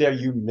you weren't there,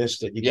 you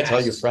missed it. You can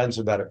tell your friends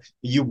about it.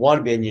 You want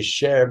to be, and you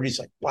share. Everybody's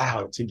like,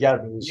 "Wow!"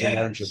 Together, it was an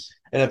energy.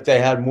 And if they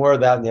had more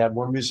of that, and they had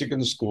more music in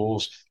the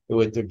schools,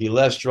 There'd be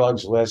less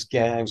drugs, less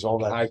gangs, all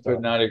that I stuff.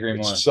 could not agree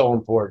more. It's so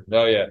important.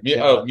 Oh yeah.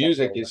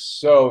 Music is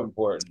so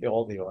important.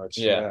 All the arts.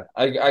 Yeah.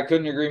 I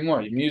couldn't agree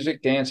more.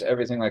 Music, dance,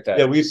 everything like that.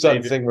 Yeah, we've done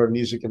a thing where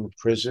music in the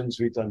prisons.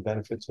 We've done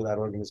benefits for that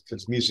organization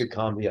because Music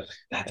Cambia,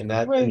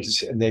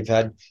 and they've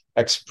had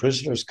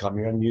ex-prisoners come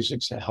here and music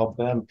to help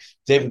them.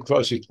 David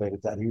Crosby played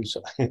at that.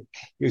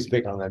 He was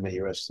big on that. May he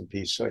rest in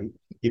peace. So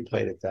he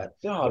played at that.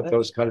 Oh,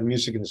 those kind of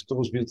music in the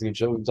schools, music in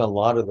children. We've done a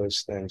lot of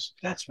those things.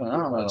 That's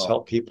phenomenal. It's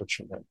helped people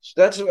tremendous.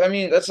 That's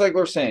like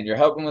we're saying. You're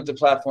helping with the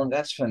platform.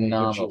 That's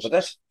phenomenal.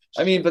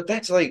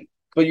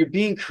 But you're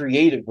being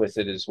creative with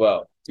it as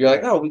well. You're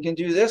like, oh, we can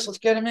do this. Let's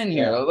get him in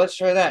here. Let's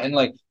try that. And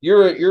like,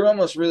 you're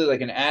almost really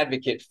like an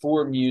advocate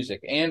for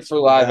music and for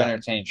live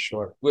entertainment.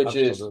 Sure. Which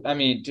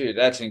absolutely. Dude,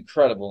 that's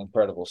incredible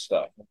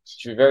stuff.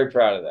 You're very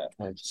proud of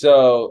that.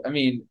 So,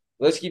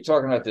 let's keep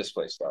talking about this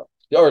place, though.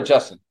 Or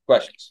Justin,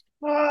 questions?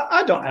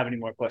 I don't have any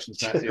more questions,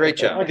 Matthew. Great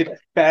job. I could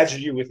badger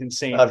you with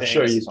insane I'm things.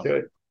 sure you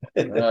could.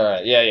 All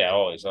right. Yeah,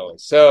 always.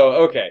 So,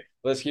 okay,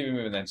 let's keep it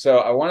moving then. So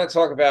I want to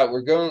talk about,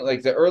 we're going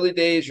like the early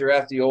days, you're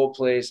at the old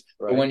place.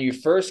 Right. But when you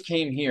first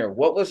came here,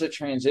 what was the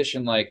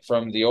transition like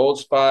from the old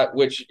spot,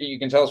 which you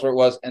can tell us where it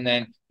was, and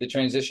then the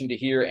transition to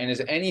here? And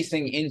is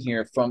anything in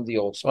here from the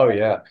old spot? Oh,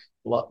 yeah.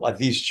 Like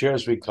these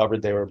chairs we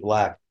covered, they were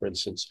black, for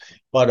instance.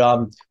 But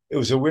it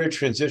was a weird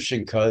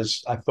transition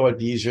because I thought it'd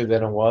be easier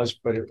than it was,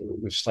 but it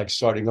was like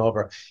starting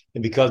over.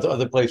 And because the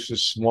other place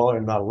was smaller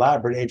and not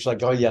elaborate, Abe's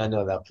like, oh, yeah, I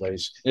know that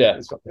place. Yeah.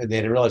 And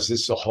they didn't realize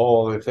this is a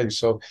whole other thing.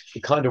 So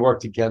it kind of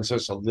worked against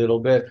us a little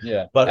bit.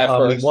 Yeah. But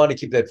we want to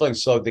keep that thing.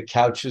 So the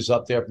couches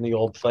up there from the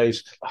old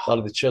place, a lot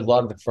of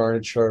the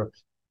furniture,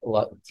 a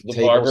lot of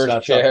the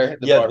barber's chair.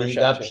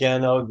 That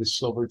piano, the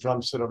silver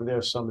drum set over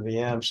there, some of the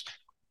amps.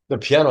 The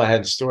piano I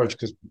had in storage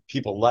because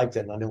people liked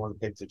it, and I didn't want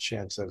to take the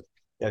chance of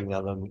getting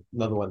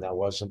another one that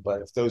wasn't.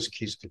 But if those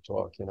keys could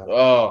talk,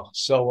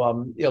 So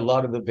a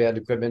lot of the band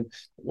equipment.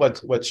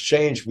 What's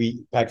changed?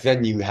 Back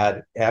then you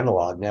had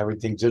analog and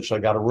everything digital. I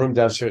got a room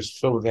downstairs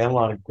filled with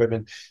analog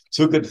equipment,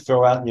 too good to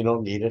throw out, and you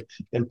don't need it.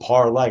 And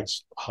PAR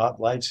lights,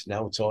 hot lights.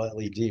 Now it's all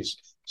LEDs.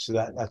 So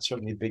that's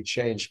certainly a big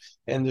change.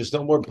 And there's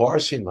no more bar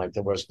scene like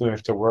there was. Going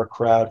after work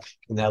crowd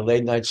in that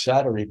late night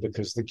Saturday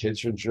because the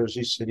kids are in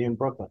Jersey City and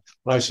Brooklyn.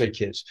 When I say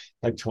kids,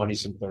 like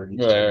 20s and 30s.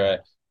 Right.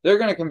 They're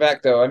going to come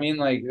back though.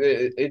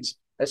 It's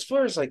as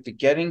far as like the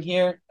getting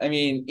here.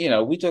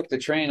 We took the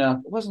train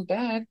up. It wasn't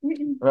bad,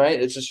 right?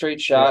 It's a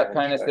straight shot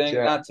kind of thing,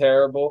 not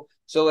terrible.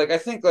 So like I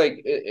think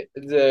like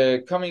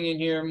the coming in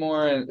here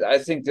more, and I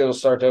think they'll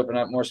start to open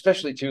up more,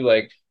 especially to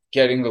like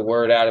getting the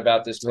word out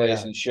about this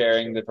place and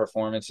sharing the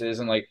performances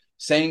and like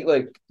saying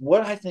like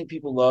what I think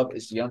people love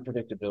is the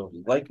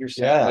unpredictability. Like you're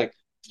saying, like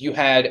you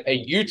had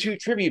a U2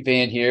 tribute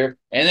band here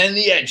and then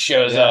the Edge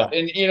shows up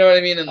and you know what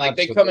I mean? And like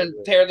they come and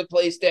tear the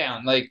place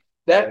down. Like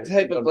that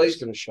type of place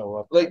going to show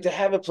up. Like to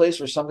have a place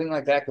where something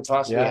like that could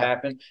possibly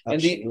happen.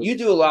 And you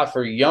do a lot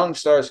for young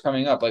stars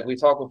coming up. Like we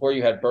talked before,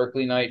 you had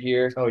Berkeley Night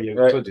here. Oh, yeah,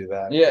 right? We could do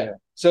that. Yeah.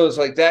 So it's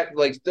like that,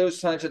 like those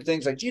types of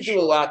things, like you do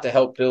a lot to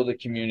help build a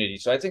community.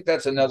 So I think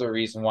that's another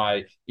reason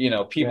why,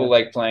 people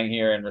like playing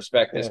here and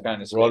respect this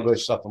kind of stuff. Broadway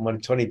stuff. And when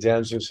Tony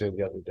Danza was here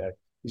the other day,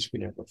 he's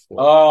been here before.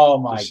 Oh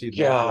my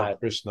God.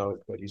 Chris knows,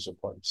 but he's a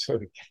part. So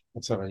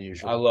that's not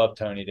unusual. I love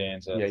Tony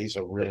Danza. Yeah, he's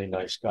a really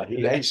nice guy.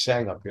 He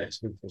sang up here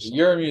too.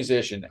 You're a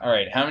musician. All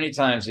right. How many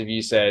times have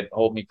you said,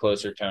 hold me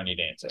closer, Tony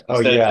Danza? Oh,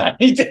 yeah.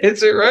 Tony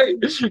Danza, right?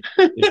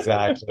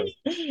 Exactly.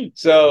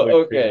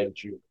 So, okay.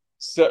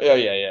 So, oh,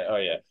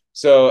 yeah.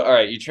 So, all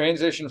right, you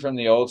transition from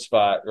the old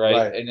spot,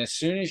 right? And as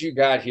soon as you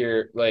got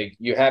here, like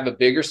you have a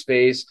bigger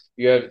space.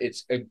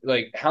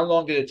 Like, how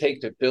long did it take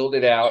to build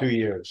it out? 2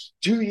 years.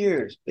 2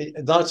 years.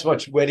 Not so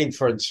much waiting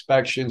for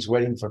inspections,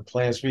 waiting for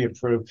plans to be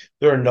approved.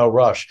 They're in no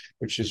rush,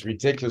 which is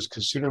ridiculous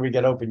because sooner we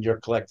get open,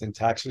 you're collecting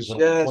taxes.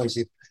 Yes.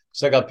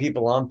 So I got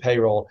people on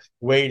payroll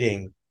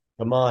waiting,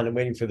 and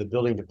waiting for the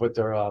building to put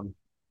their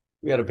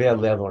we had a bad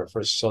landlord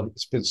first, so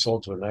it's been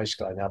sold to a nice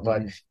guy now,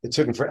 but it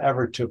took him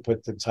forever to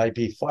put the Type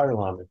E fire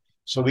alarm in.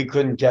 So we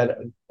couldn't get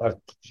a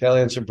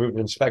failance approved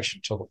inspection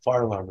until the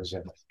fire alarm was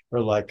in. We're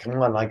like, come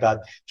on, I got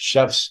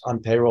chefs on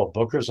payroll,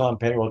 bookers on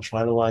payroll,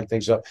 trying to line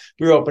things up.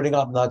 We were opening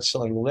up, not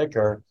selling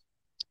liquor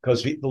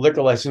because the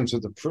liquor license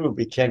was approved.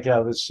 We can't get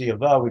out of the C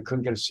of O. We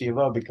couldn't get a C of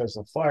O because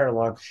of the fire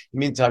alarm. In the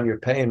meantime, you're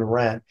paying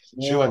rent.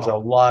 She went to a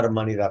lot of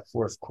money that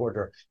fourth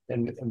quarter.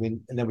 And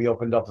then we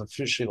opened up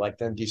officially like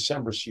then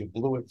December. So you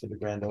blew it for the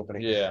grand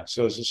opening. Yeah.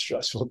 So it was a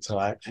stressful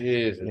time.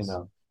 Jesus.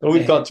 But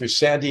we've gone through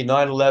Sandy,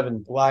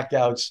 9/11,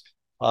 blackouts,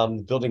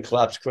 the building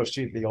collapsed across the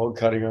street, the old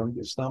cutting room.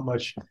 It's not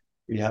much.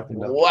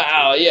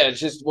 Wow, yeah, it's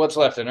just what's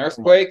left, an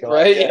earthquake,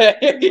 right?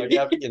 You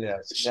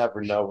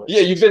never know.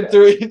 You've been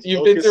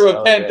through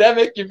a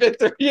pandemic. You've been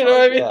through,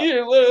 what I mean?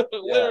 You're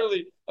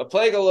literally a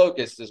plague of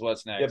locusts is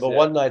what's next. Yeah, but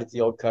one night at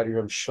the old cutting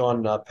room,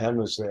 Sean Penn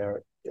was there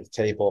at the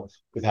table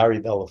with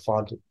Harry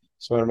Belafonte.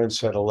 So when I'm in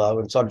said hello,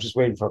 and so I'm just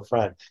waiting for a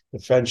friend. The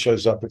friend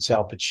shows up. It's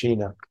Al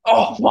Pacino.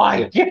 Oh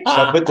my God. So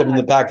I put them in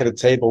the back of the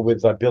table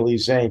with Billy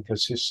Zane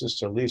because his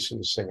sister Lisa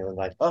was singing the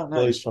night. Oh, nice.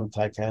 Billy's from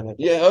Titanic.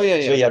 Yeah. Oh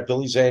yeah. So yeah,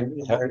 Billy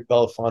Zane, Harry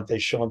Belafonte,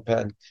 Sean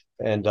Penn,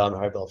 and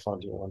Harry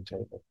Belafonte on one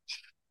table.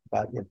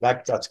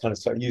 Back that's kind of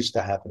stuff used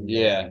to happen.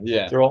 Yeah.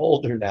 They're all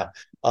older now.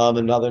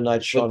 Another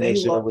night, Sean. But they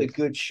loved a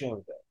good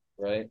show,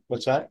 though, right?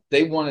 What's that?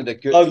 They wanted a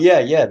good. Oh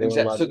yeah. They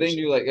exactly. So they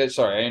knew, like,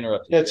 sorry, I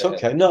interrupted. Yeah, it's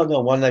okay. No.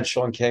 One night,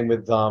 Sean came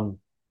with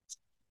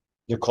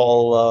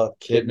Nicole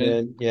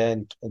Kidman,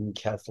 and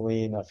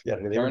Kathleen. I forget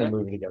her. They were in a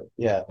movie together.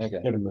 Yeah, okay.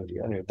 In a movie.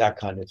 Anyway, that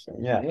kind of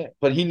thing. Yeah.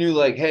 But he knew,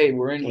 like, hey,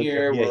 we're in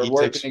here, we're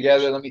working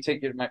together. Let me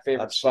take you to my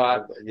favorite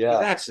spot. Yeah,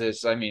 that's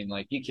this. I mean,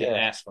 like, you can't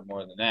ask for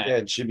more than that.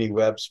 Yeah, Jimmy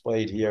Webb's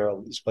played here.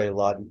 He's played a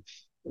lot, and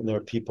there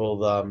are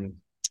people.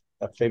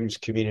 A famous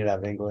comedian out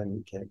of England.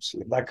 You can't see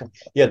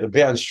the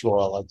band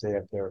Straw, like they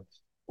have their.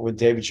 When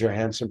David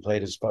Johansen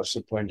played as Buster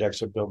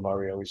Poindexter, Bill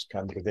Murray always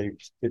come because they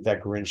did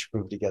that Grinch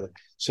movie together.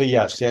 So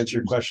yes, to answer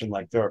your question,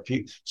 like there are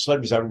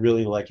celebrities that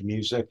really like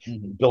music.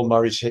 Mm-hmm. Bill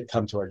Murray's hit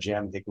 "Come to Our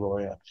Jam" de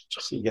Gloria.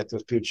 So you get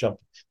those people jump.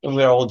 When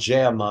their old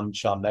jam,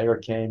 John Mayer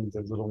came,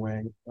 the Little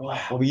Wing. Wow.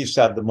 Well, we used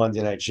to have the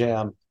Monday Night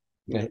Jam.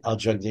 Al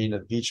Jardine, the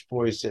Beach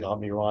Boys did "Help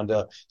Me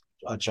Rhonda."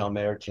 John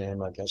Mayer came,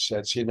 like I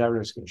said. So you never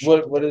was going to.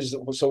 What was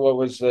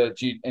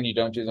the? And you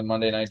don't do the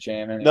Monday Night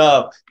Jam anymore?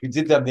 No, we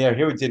did them there.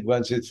 Here we did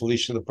Wednesday with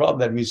Felicia. The problem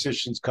that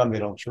musicians come, they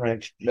don't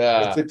drink.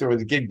 Yeah. I think there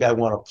was a gig that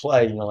want to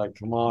play. Like,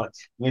 come on,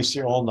 we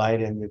stay all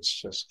night, and it's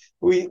just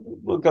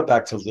we'll go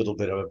back to a little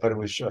bit of it, but it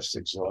was just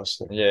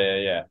exhausting.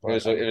 Yeah.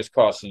 It was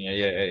costing you.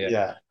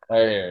 Yeah. I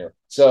hear you.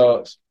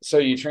 So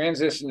you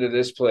transitioned to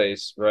this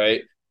place,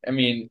 right? I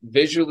mean,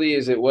 visually,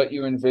 is it what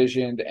you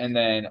envisioned? And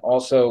then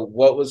also,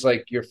 what was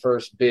like your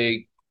first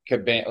big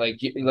band?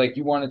 Like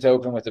you wanted to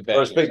open with a band.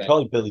 First big,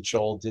 probably Billy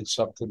Joel did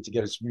something to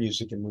get his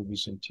music and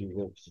movies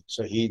into it.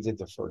 So he did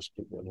the first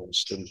big one. It was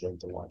still great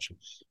to watch him.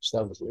 So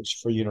that was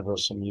for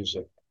Universal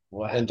Music.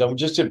 Wow. And we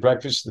just did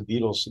Breakfast with the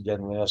Beatles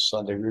again last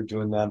Sunday. We were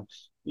doing them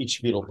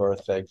each Beatle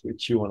birthday for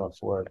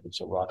Q104.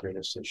 It's a rock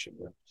radio station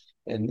here.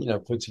 And,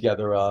 put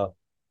together a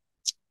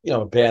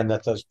band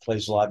that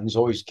plays a lot, and he's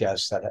always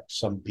guests that have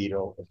some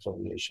Beatle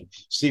affiliation.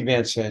 Steve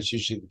Van Zant's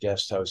usually the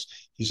guest host.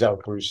 He's out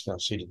with Bruce now,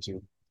 so he did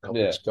two a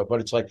couple weeks ago.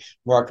 But it's like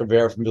Mark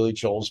Rivera from Billy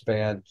Joel's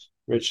band,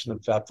 Rich and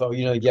the Fat Folk.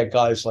 You get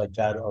guys like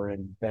that are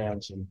in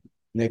bands and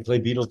they play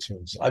Beatle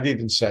tunes. I've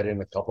even sat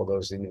in a couple of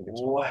those.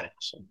 What?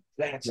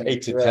 That's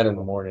 8 to 10 in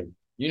the morning.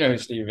 You know who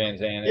Steve Van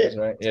Zandt is,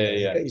 right?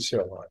 Yeah. He's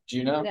here a lot. Do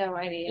you know? No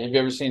idea. Have you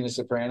ever seen The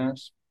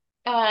Sopranos?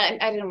 I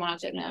didn't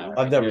watch it. No,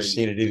 I've never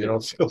seen it either.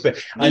 Don't feel bad.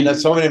 I know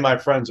so many of my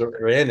friends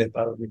are in it.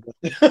 But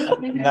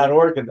that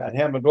organ, that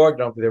Hammond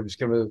organ over there was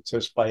given to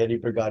us by Eddie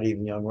Brigatti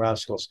and the Young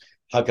Rascals.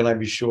 How can I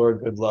be sure?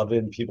 Good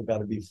loving. People got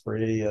to be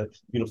free. A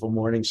beautiful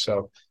morning.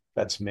 So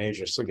that's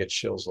major. Still get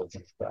chills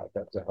looking back.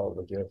 That's a hell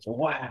of a gift.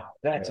 Wow,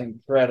 that's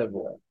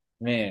incredible,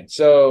 man.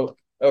 So.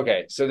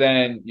 Okay, so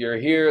then you're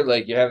here,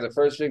 like you have the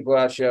first Big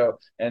Blast show,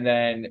 and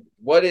then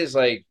what is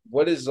like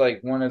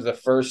one of the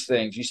first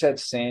things you said?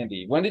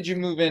 Sandy. When did you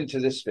move into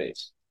this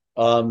space?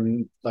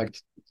 Like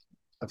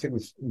I think it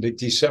was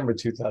December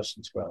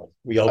 2012.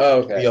 We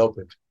opened. We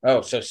opened. Oh,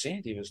 so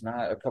Sandy was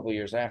not a couple of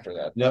years after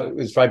that. No, it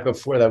was right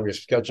before that. We were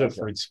scheduled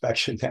for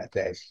inspection that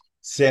day.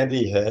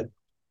 Sandy hit,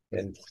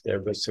 and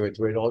everybody saw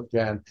it all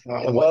again.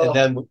 And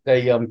then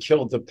they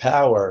killed the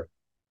power.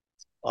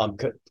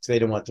 They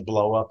didn't want to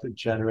blow up the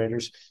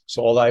generators.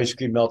 So all the ice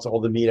cream melted,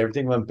 all the meat,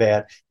 everything went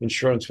bad.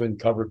 Insurance wouldn't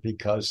cover it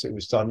because it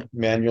was done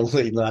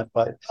manually, not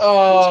by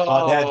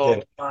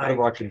out of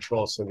our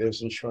control. So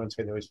there's insurance.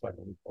 They always find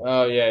it.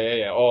 Oh,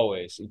 yeah.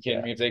 Always. You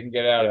kidding me? If they can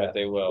get out of it,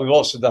 they will. We've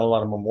also done a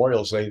lot of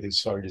memorials lately,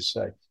 sorry to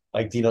say.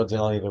 Like Dino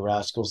Denali, the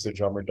Rascals, the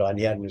drummer, died.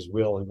 He had in his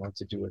will, he wanted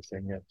to do a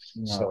thing. Yeah.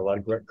 No. So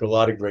a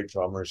lot of great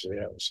drummers.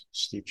 Yeah, it was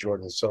Steve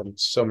Jordan,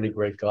 so many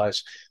great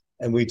guys.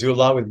 And we do a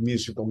lot with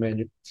music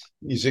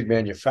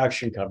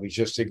manufacturing companies.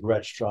 Just did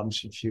Gretsch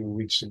drums a few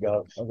weeks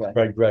ago. Okay.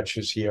 Fred Gretsch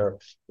was here.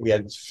 We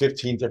had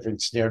 15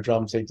 different snare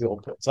drums. They do.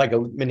 It's like a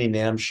mini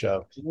NAMM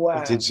show.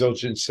 Wow. We did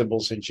Zildjian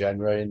cymbals in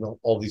January, and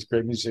all these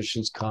great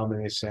musicians come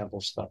and they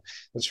sample stuff.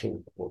 That's really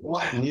cool.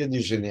 Wow. And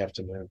usually in the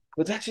afternoon.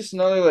 But that's just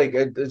another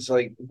it's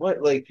like what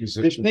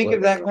just think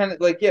of that kind of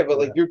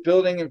but you're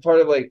building and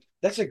part of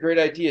that's a great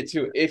idea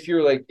too. If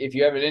you're if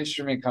you have an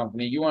instrument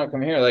company, you want to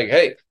come here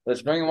hey,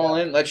 let's bring them all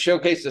in, let's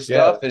showcase the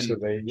stuff. And so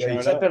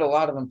I bet a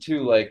lot of them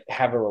too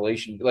have a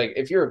relation.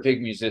 If you're a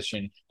big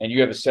musician and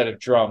you have a set of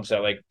drums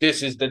that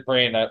this is the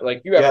brand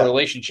that you have a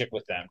relationship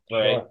with them,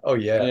 right? Oh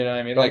yeah, you know what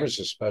I mean. Drummers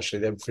especially,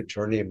 they have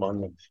fraternity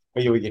among them.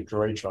 But we get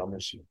great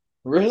drummers.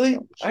 Really?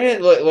 I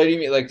didn't. What do you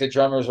mean? The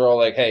drummers are all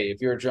hey,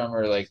 if you're a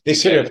drummer, they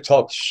sit there to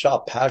talk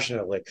shop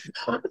passionately,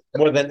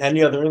 more than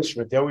any other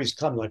instrument. They always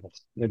come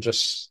they're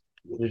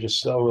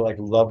just so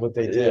love what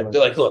they do. Yeah.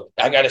 They're look,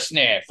 I got a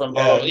snare from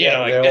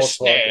this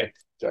snare.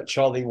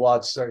 Charlie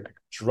Watts, our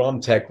drum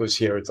tech, was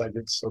here. It's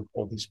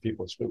all these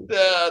people.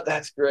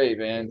 That's great,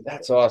 man.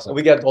 That's awesome.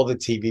 We got all the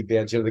TV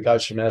bands. The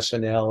guys from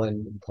SNL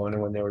and Conan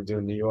when they were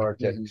doing New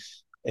York, and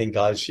and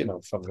guys,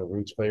 from the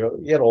Roots player,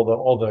 you had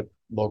all the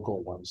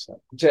local ones.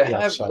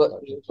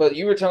 But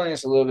you were telling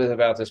us a little bit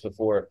about this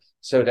before.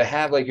 So to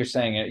have, like you're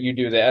saying, you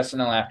do the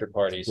SNL after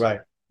parties,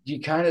 right? You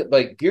kind of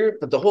but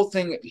the whole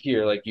thing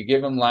here, like you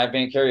give them live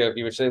band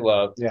karaoke, which they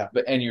love, yeah.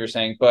 And you were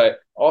saying, but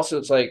also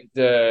it's like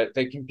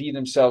they can be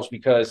themselves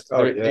because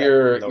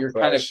you're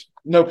kind of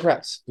no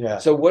press. Yeah.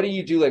 So what do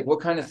you do? Like, what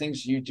kind of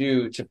things do you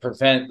do to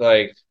prevent,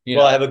 like,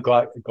 I have a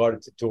guard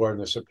at the door, and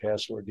there's a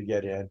password to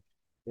get in,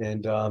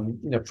 and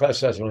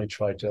press hasn't really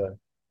tried to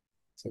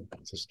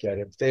just get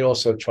it. They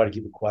also try to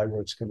keep it quiet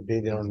where it's going to be.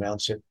 They don't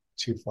announce it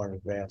too far in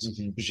advance,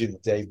 usually the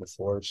day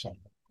before or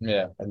something.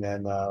 Yeah. And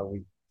then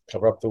we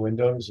cover up the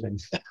windows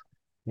and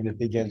it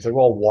begins. They're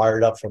all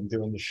wired up from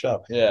doing the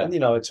show. Yeah. And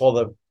it's all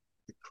the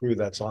crew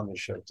that's on the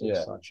show too.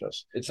 Yeah.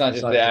 It's not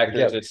just the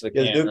actors, it's the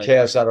new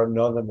cast. I don't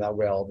know them that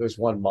well. There's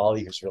one,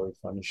 Molly, who's really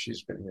funny.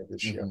 She's been here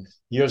this year.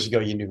 Years ago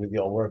you knew who they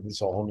all were, but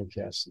it's a whole new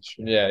cast this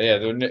year.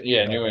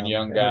 New and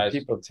young guys.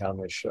 People in town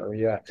this show,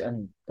 yeah.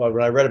 But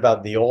when I read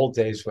about the old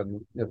days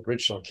when the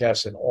original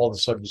cast and all the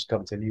celebrities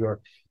come to New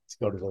York to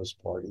go to those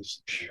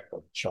parties,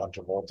 John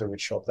Travolta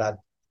would show up that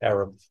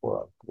era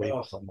before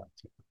from that.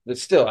 But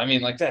still, I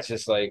mean, like, that's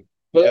just like,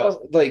 but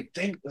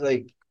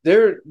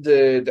they're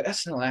the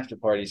SNL after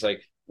parties,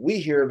 like, we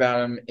hear about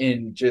them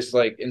in just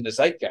like in the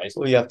zeitgeist.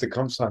 Well, you have to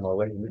come sign a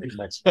lady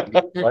next week.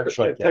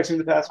 Text me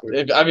the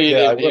password.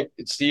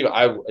 Steve,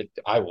 I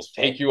will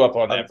take you up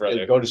on that,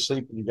 brother. Go to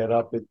sleep and you get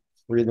up at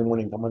 3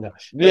 a.m. Come on down.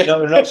 Yeah.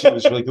 No, she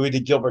was really good. We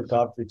did Gilbert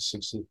Gottfried's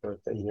 60th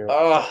birthday here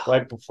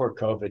right before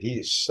COVID. He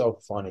is so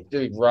funny,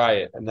 dude.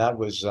 Riot, and that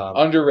was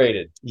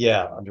underrated.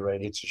 Yeah,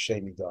 underrated. It's a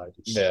shame he died.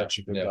 He's such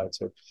a good guy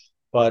too.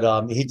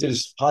 But he did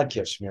his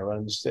podcast from here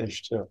on the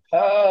stage too.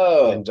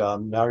 Oh, and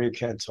Mario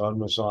Canton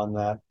was on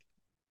that.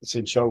 So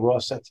Joe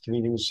Ross, that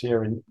comedian, was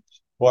here, and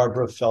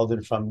Barbara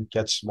Feldon from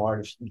Get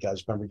Smart. If you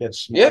guys remember Get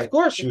Smart, yeah, of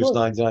course. She was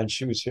 99.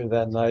 She was here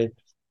that night.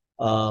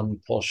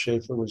 Paul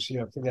Schaefer was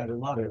here. I forgot a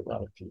lot of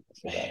people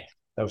for that.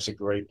 That was a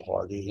great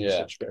party.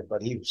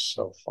 But he was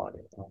so funny.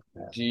 Oh,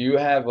 do you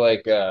have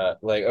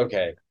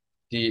okay?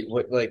 Do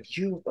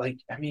you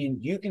I mean,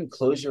 you can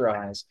close your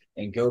eyes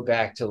and go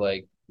back to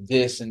like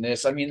this and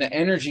this. I mean, the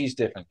energy is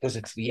different because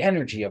it's the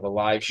energy of a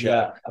live show.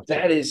 Yeah.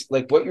 That is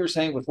like what you were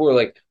saying before,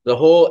 like the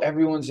whole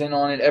everyone's in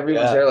on it,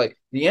 everyone's there. Like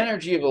the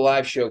energy of a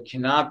live show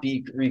cannot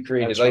be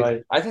recreated. That's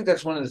right. I think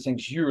that's one of the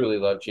things you really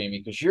love, Jamie,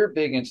 because you're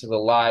big into the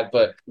live,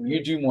 but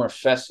you do more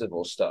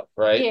festival stuff,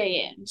 right?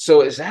 Yeah.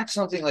 So is that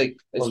something like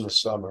in the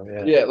summer?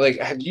 Like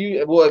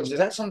is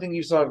that something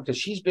you thought of? Because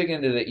she's big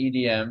into the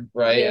EDM,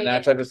 right, and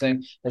that type of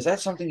thing. Is that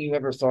something you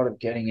ever thought of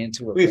getting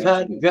into? We've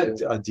had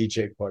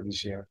DJ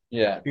parties here.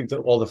 Yeah, we've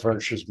done all the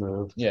furniture's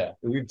moved. Yeah,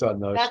 we've done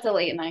those. That's a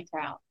late night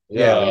crowd.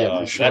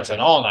 Yeah, sure. That's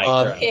an all night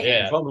crowd.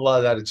 Yeah, from a lot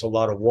of that, it's a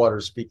lot of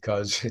waters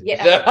because and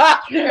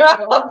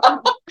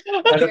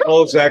it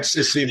holds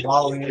ecstasy,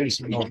 Molly.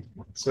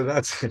 So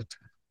that's the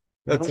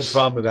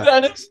problem with that.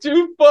 That is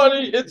too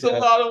funny. It's a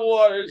lot of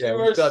waters.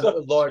 Yeah, we've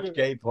done large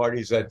gay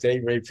parties that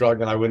date rape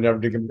drug, and I would never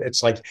do them.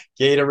 It's like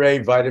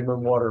Gatorade,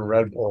 vitamin water, and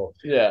Red Bull.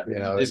 Yeah,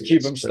 just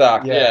keep them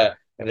stocked. Yeah.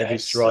 And every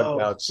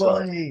drug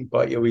outside.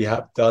 But we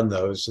have done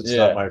those. It's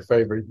not my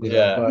favorite. But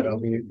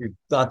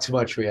not too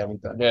much we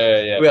haven't done.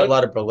 Yeah. We had a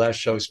lot of burlesque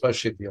shows,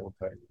 especially at the old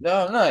time.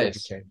 No,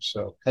 nice.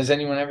 So has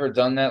anyone ever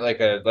done that?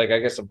 Like I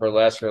guess a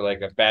burlesque or like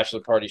a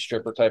bachelor party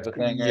stripper type of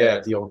thing? Yeah,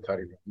 the old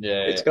cutting room.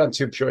 Yeah. It's gone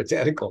too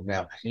puritanical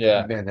now.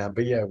 Yeah. But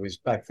it was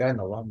back then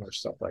a lot more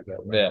stuff like that.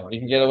 Yeah. You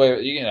can get away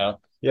with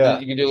Yeah,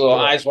 you can do a little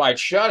eyes wide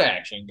shut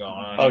action going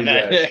on. Oh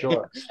yeah,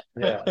 sure.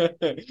 Yeah,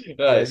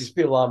 there used to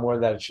be a lot more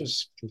of that. It's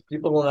just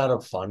people don't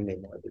have fun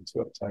anymore. They're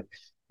too uptight.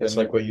 It's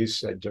like what you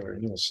said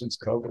during, since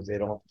COVID, they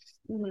don't.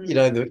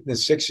 The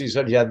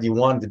 60s, you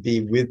wanted to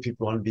be with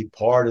people, wanted to be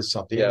part of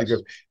something. Yes.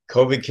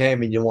 COVID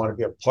came and you want to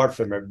be apart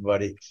from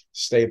everybody.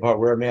 Stay apart,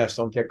 wear a mask,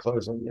 don't get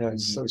close.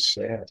 It's so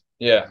sad.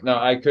 Yeah, no,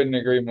 I couldn't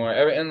agree more.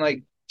 And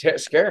like.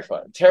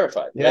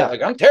 Terrified. Yeah.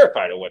 Like I'm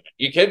terrified of women.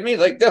 You kidding me?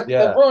 Like they'll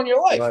ruin your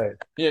life.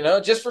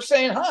 Right. Just for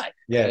saying hi.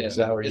 Yeah,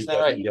 exactly. Isn't that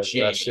right? You get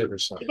arrested or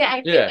something.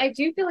 Yeah, I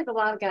do feel like a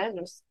lot of guys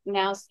are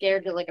now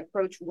scared to like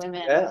approach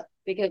women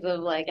because of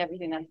like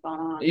everything that's gone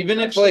on.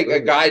 Even if like a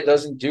guy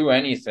doesn't do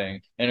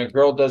anything and a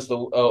girl does a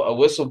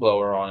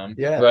whistleblower on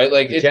him, right?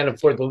 Like you can't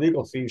afford the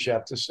legal fees you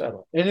have to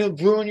settle, and it'll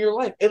ruin your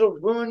life.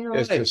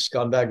 It's just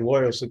scumbag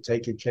lawyers who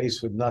take a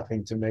case with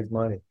nothing to make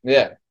money.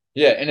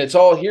 Yeah, and it's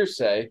all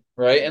hearsay,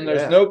 right? And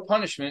there's no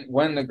punishment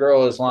when the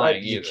girl is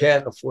lying. You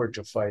can't afford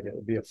to fight it.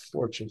 It'll be a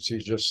fortune, so you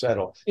just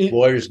settle.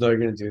 Lawyers know you're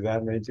going to do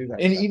that, and they do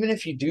that. And even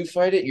if you do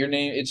fight it,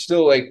 it's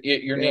still like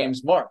your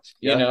name's marked.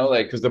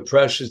 Because the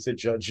pressures the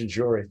judge and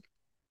jury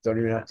don't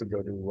even have to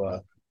go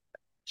to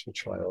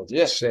trial.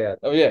 It's sad.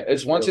 Oh yeah,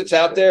 it's once it's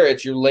out there,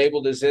 you're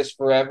labeled as this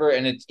forever,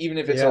 and it's even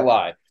if it's a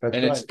lie,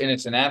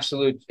 it's an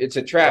absolute. It's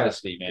a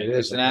travesty, man.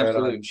 It's an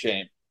absolute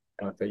shame.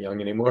 I'm not that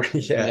young anymore.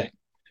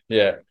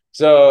 Yeah.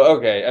 So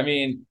okay, I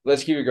mean,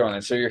 let's keep it going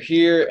then. So you're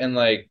here and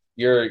like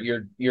you're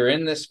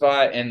in this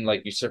spot and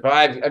like you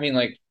survive. I mean,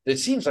 like it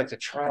seems like the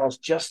trials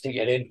just to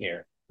get in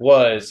here,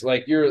 was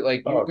like you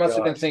Oh, must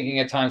have been gosh. thinking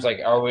at times like,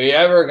 are we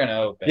ever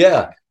gonna open?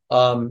 Yeah.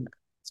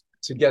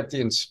 To get the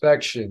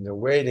inspection, they're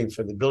waiting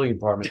for the building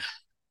department.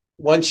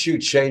 Once you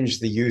change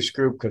the use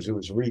group, because it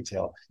was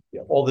retail,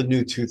 all the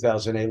new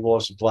 2008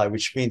 laws apply,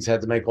 which means they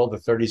had to make all the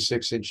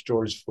 36-inch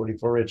doors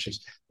 44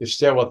 inches, the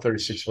stairwell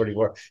 36,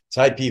 44,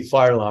 type E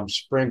fire alarms,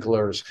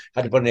 sprinklers,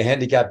 had to put in a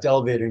handicapped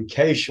elevator in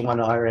case you want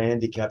to hire a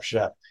handicap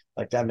chef.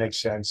 Like that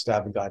makes sense.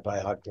 Stab a guy by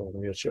a hot door in a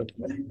wheelchair.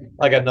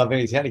 I got nothing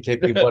against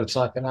handicapped people, but it's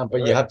not gonna happen.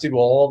 But you have to do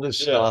all this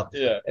stuff.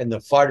 Yeah. And the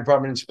fire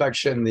department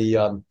inspection,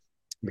 the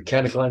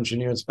mechanical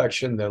engineer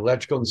inspection, the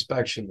electrical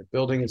inspection, the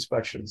building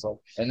inspections.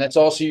 And that's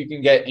also you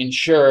can get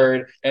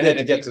insured, and then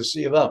to get to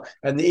C of O.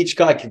 And each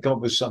guy can come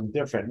up with something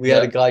different. We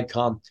had a guy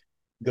come,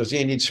 goes,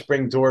 he needs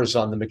spring doors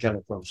on the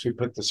mechanical room. So we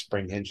put the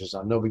spring hinges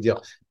on, no big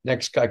deal.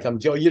 Next guy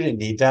comes, you didn't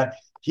need that.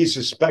 He's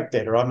a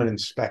spectator. I'm an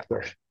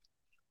inspector.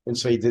 And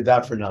so he did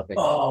that for nothing.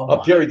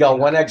 Up here, he got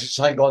one exit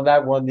sign going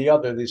that one, the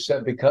other. They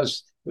said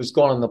because it was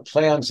going on the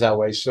plans that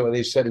way. So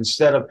they said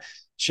instead of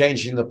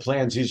changing the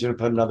plans, easier to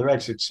put another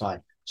exit sign.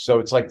 So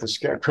it's like the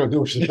scarecrow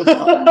doors.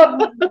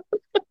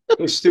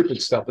 It's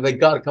stupid stuff, but they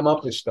got to come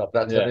up with stuff.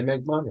 That's how they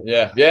make money.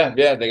 Yeah.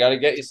 They got to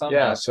get you something.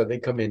 Yeah, so they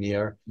come in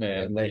here,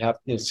 man, and they have.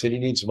 The city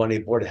needs money.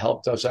 The board of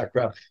health does that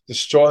crap. The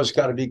straws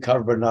got to be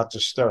covered, but not the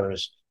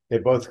stirs. They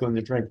both go in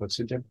the drink. What's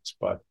the difference?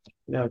 But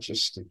it's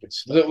just stupid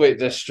stuff. Wait,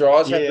 the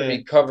straws have to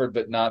be covered,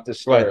 but not the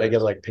stirs. Right, they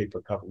get like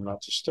paper cover,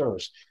 not the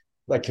stirs.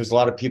 Like, because a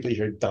lot of people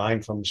here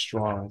dying from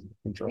straw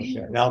and drugs.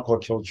 And alcohol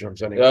kills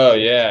germs anyway. Oh,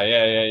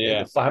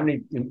 yeah. How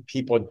many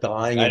people are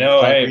dying? I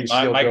know. Hey,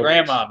 my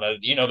grandma,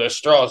 the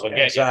straws will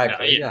get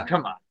exactly. you.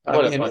 Come on.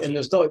 And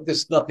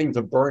there's nothing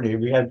to burn here.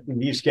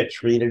 We used to get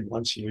treated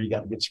once a year. You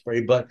got to get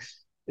sprayed, but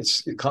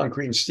it's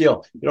concrete and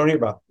steel. You don't hear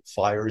about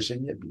fires.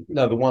 And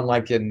the one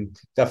like in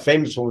that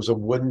famous one was a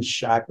wooden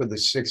shack with a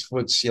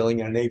 6-foot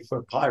ceiling and an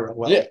 8-foot pyro.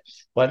 Well,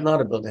 but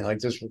not a building like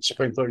this with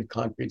sprinkler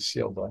concrete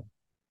steel, but.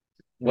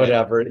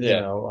 Whatever,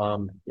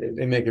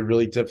 they make it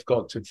really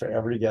difficult to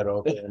forever to get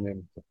open,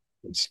 and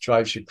it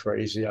drives you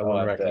crazy. I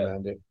wouldn't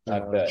recommend it.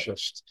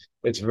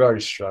 It's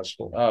very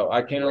stressful. Oh,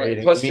 I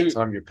can't. Plus,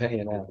 meantime you're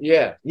paying out.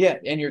 Yeah,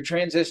 and you're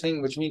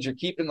transitioning, which means you're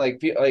keeping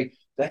like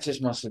that.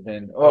 Just must have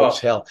been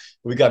it's hell.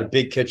 We got a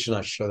big kitchen.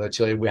 I showed that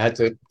to you. We had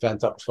to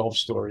vent up 12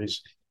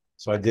 stories.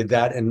 So I did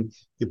that, and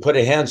you put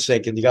a hand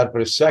sink, and you got to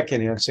put a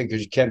second hand sink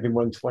because you can't be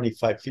more than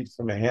 25 feet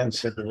from a hand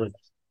sink.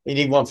 You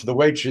need one for the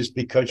waitress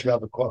because you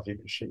have a coffee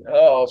machine.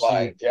 Oh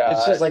my god!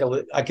 It's just like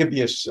I could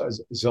be a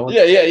zone.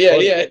 Yeah.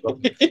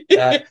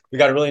 We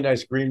got a really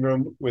nice green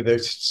room with a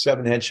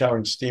 7-head shower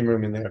and steam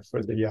room in there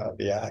for the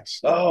acts.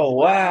 Oh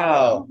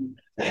wow,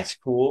 that's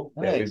cool.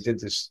 Yeah, we did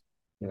this.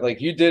 Like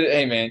you did it,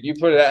 hey man, you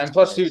put it out, and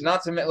plus, dude,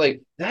 not to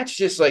mention that's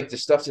just like the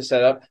stuff to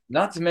set up.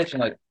 Not to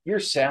mention your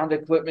sound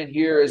equipment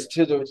here is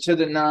to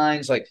the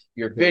nines, like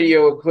your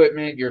video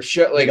equipment, your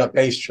show. They got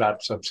bass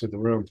traps up to the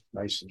room,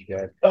 nice and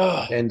good.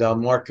 And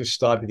Marcus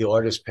Stabi, the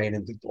artist,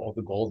 painted all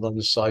the gold on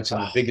the sides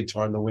and the big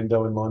guitar in the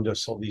window, and Mondo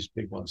sold these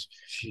big ones.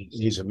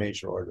 He's a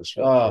major artist.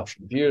 Oh,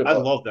 beautiful! I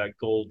love that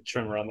gold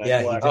trim around that.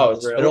 Yeah, black.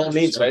 It all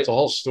means it's a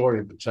whole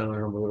story, but I don't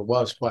remember what it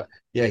was. But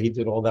yeah, he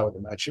did all that with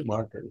the matching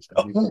marker.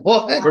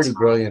 Pretty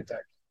brilliant.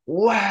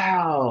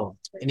 Wow!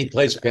 And he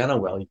plays piano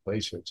well. He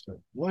plays it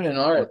too. What an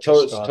artist!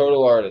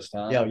 Total artist,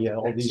 huh? Yeah.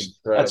 All these.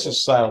 That's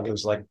his style.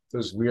 There's like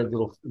those weird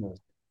little.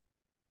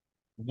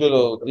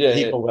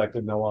 People that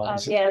could know on.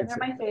 They're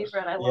my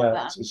favorite. I love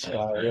that. His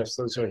style. Yes,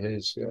 those are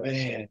his. Yeah.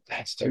 Man,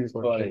 that's too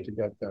funny to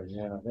get there.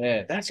 Yeah,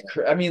 man, that's.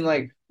 I mean,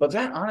 but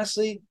that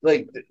honestly,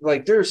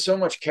 there's so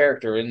much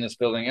character in this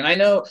building, and I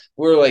know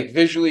we're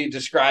visually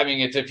describing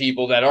it to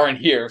people that aren't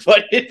here,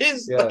 but it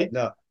is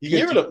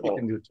beautiful. You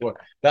can do a tour.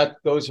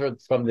 Those are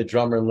from the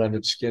drummer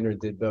Leonard Skinner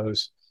did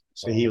those.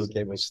 So he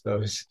gave us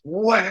those.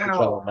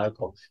 Wow.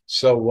 Michael.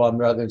 So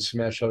rather than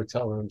smash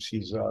hotel rooms,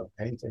 he's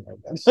painting, I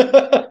guess.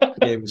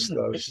 He gave us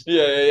those.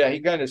 Yeah.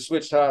 He kind of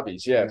switched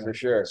hobbies. Yeah, for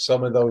sure.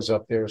 Some of those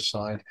up there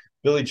signed.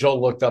 Billy Joel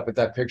looked up at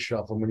that picture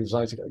of him when he was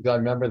like, I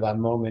remember that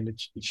moment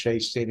at Shea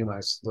Stadium.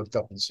 I looked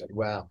up and said,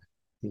 wow.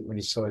 When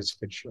he saw his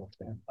picture up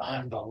there.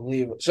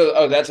 Unbelievable.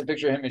 So, that's a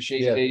picture of him in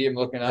Shea Stadium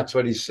looking up? That's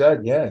what he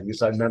said, yeah.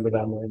 Because I remember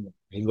that moment.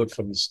 He looked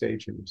from the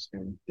stage and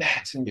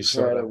that's incredible. You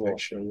saw that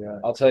picture, yeah.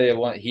 I'll tell you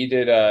what, he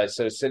did,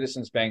 so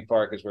Citizens Bank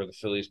Park is where the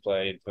Phillies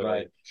played.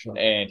 Right. Sure.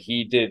 And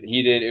he did,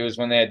 it was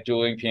when they had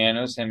dueling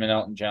pianos, him and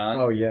Elton John.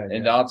 Oh, yeah.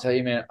 And I'll tell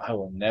you, man, I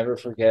will never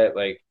forget,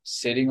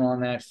 sitting on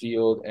that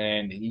field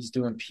and he's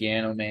doing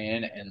Piano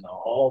Man and the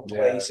whole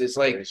place is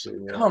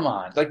come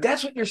on.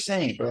 That's what you're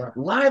saying. Sure.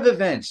 Live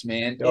events,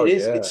 man. Oh,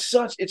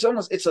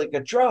 it's like a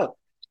drug.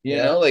 You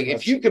know,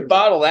 if you could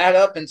bottle that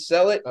up and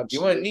sell it,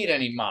 you wouldn't need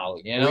any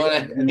Molly. You know,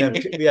 and then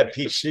we had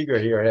Pete Seeger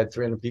here. I had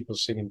 300 people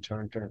singing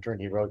 "Turn, Turn, Turn."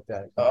 He wrote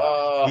that.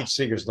 Pete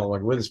Seeger's no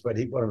longer with us, but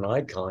what an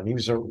icon. He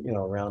was,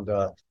 around,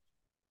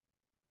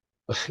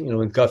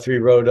 when Guthrie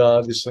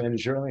wrote "This Land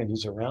Is Your Land,"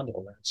 he's around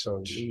all that.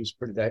 So he was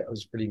pretty. That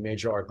was pretty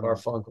major. Art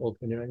Garfunkel.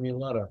 You know what I mean? A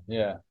lot of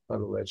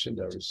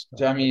legendary stuff.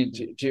 I mean,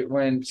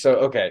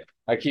 okay.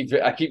 I keep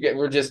getting.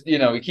 We're just,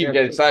 we keep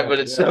getting excited, but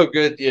it's so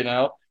good,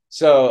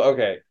 So,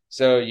 okay.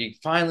 So you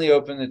finally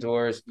open the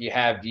doors. You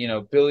have,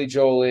 Billy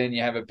Joel in.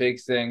 You have a big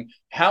thing.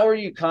 How are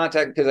you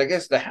contacted? Because I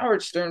guess the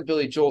Howard Stern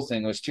Billy Joel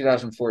thing was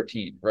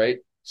 2014, right?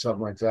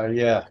 Something like that.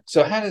 Yeah.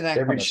 So how did that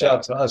They come reached about?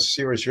 out to us.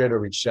 Sirius Radio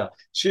reached out.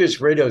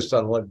 Sirius Radio's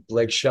done what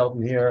Blake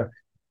Shelton here,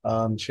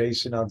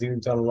 Jason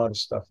Aldean done a lot of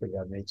stuff with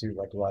them. They do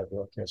like live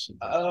broadcasts.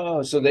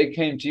 Oh, so they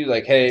came to you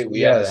like, hey, we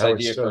have this Howard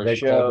idea Stern, for a they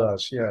called show.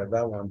 us. Yeah,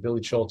 that one. Billy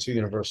Joel 2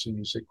 Universal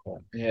Music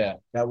Hall. Yeah.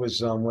 That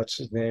was what's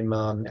his name?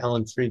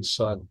 Alan Freed's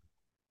son.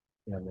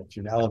 Yeah, if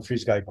you know, Alan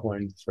Freed's guy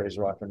coined the phrase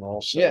rock and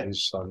roll. So Yeah.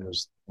 his son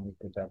was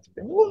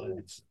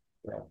What?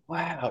 Yeah.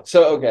 Wow.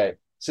 So okay.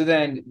 So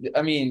then,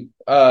 I mean,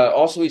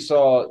 also we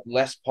saw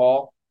Les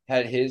Paul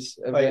had his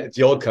event.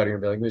 The old Cutting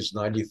Bill, it was his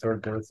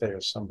 93rd birthday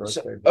or some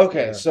birthday.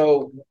 Okay, Yeah.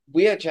 so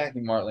we had Jackie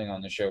Martling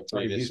on the show He's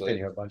previously. been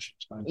here a bunch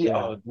of times. Yeah,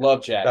 oh,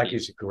 love Jackie.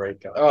 Jackie's a great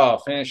guy. Oh,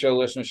 fan show,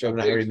 listener I show. don't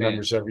know how he Big fan.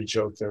 remembers every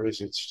joke there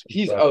is. It's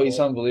He's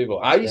incredible. unbelievable.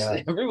 I used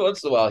to, every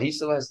once in a while he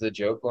still has the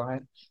joke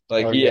line.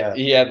 Like Oh, he yeah.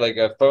 he had like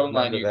a phone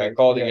line Remember you that. could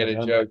call to Yeah, get a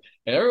remember. joke.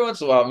 And every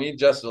once in a while me and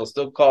Justin will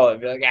still call it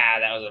and be like, that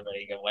was a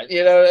very good one.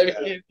 You know what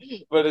I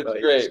mean? But it's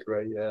Right, great. it's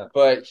great, yeah.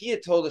 But he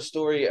had told a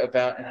story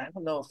about, and I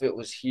don't know if it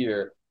was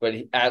here, but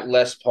at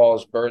Les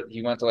Paul's birth,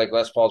 he went to like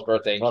Les Paul's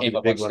birthday and Probably came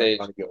up big on one stage.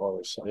 trying to get all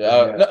this stuff.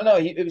 No,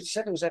 it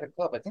said it was at a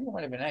club. I think it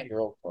might have been at your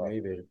old club.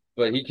 Maybe.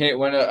 But he came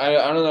when I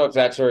don't know if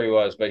that's where he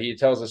was, but he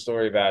tells a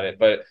story about it.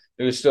 But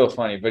it was still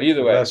funny. But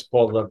either way, Les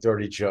Paul loved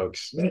dirty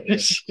jokes.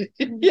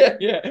 yeah.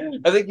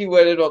 I think he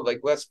went in on like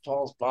Les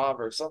Paul's Bob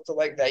or something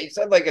like that. He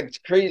said like a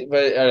crazy,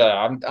 but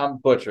I'm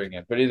butchering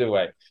it. But either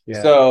way,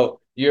 Yeah. so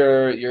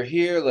you're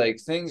here, like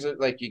things are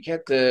like you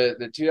get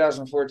the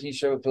 2014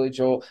 show with Billy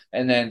Joel,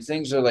 and then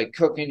things are like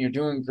cooking. You're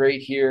doing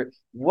great here.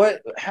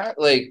 What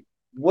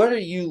are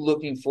you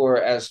looking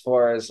for as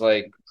far as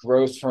like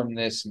growth from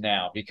this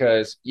now?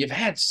 Because you've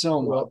had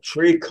so much. Well,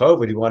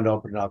 pre-COVID, he wanted to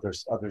open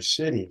other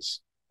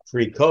cities.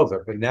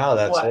 Pre-COVID, but now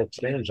that's all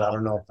changed. I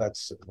don't know if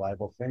that's a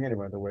viable thing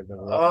anymore. The way they're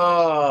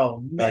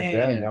Oh back then,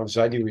 man, that was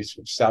the idea. We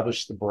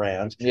established the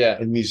brand, yeah,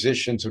 and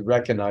musicians would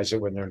recognize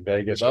it when they're in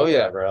Vegas. Oh, or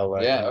yeah. wherever,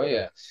 LA. yeah, oh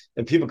yeah,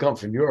 And people come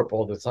from Europe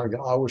all the time. Go,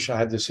 oh, I wish I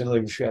had this in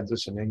Italy. I wish I had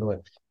this in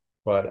England.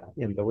 But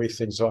the way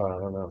things are, I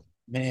don't know.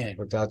 man.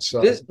 But that's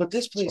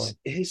This place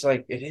is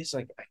like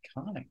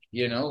iconic,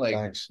 like.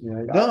 thanks.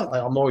 No.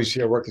 I'm always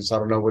here working, so I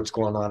don't know what's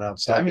going on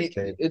outside. I mean,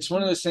 it's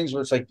one of those things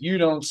where it's like you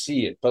don't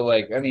see it, but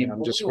like I mean, I'm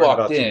when just we worried walked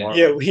about in.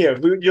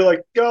 tomorrow. You're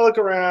like, go look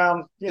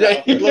around.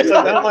 It looks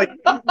like that. I'm like,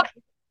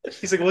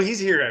 he's like, well, he's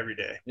here every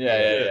day. Yeah.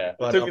 It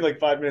But, took me like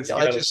 5 minutes.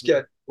 I just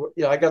get,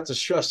 I got the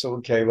stress. So,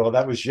 okay, well,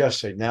 that was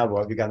yesterday. Now,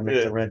 well, we got to make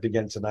Yeah. the rent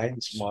again tonight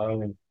and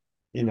tomorrow, and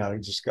you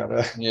just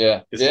gotta,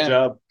 Yeah, It's a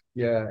job.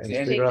 and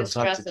Take figure the out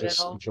time stress to of it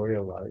just all. enjoy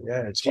your life.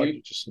 Yeah, it's Do hard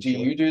you- to just do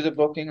enjoy you it. do the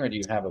booking or do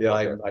you have a Yeah,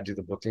 booker? I do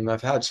the booking.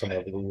 I've had some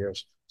over the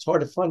years. It's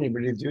hard to find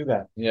anybody to do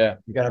that. Yeah,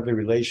 You gotta have the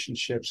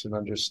relationships and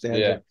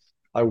understanding. Yeah.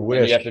 I and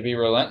wish, you have to be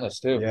relentless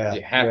too. Yeah,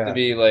 You have to yeah.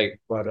 be like,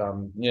 but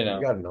you know.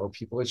 you gotta know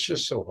people. It's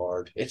just so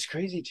hard. It's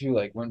crazy too,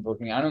 like when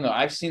booking. I don't know.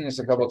 I've seen this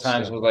a couple It's,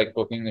 times with like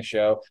booking the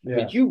show. Yeah.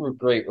 But you were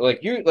great.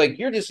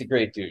 You're just a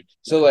great dude.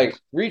 So like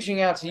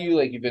reaching out to you,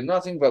 like you've been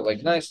nothing but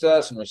like nice to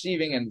us and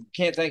receiving and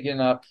can't thank you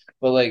enough.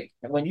 But like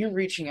when you're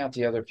reaching out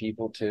to other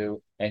people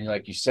too, and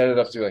like you set it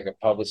up through like a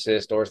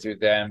publicist or through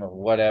them or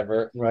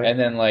whatever, Right. and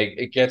then like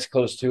it gets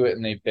close to it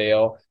and they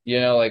bail,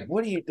 like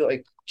what do you do?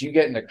 Like do you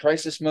get into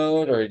crisis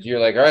mode or do you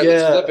like, all right,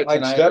 let's flip it I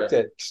tonight? accept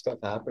it. Stuff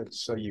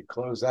happens, so you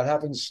close. That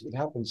happens. It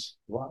happens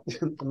a lot.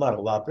 Not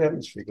a lot, but it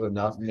happens frequently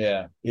enough.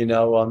 Yeah.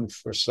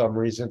 For some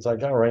reason, it's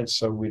like, all right,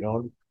 so we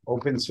don't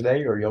open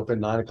today, or you open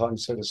 9 o'clock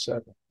instead of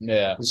 7.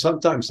 Yeah. And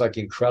sometimes, like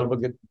incredible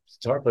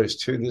guitar players,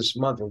 2 this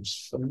month, it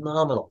was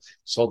phenomenal.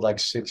 Sold like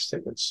 6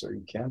 tickets, so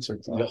you cancel.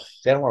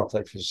 They don't want to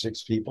play for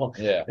 6 people.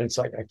 Yeah. And it's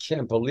like, I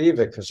can't believe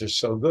it because they're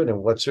so good.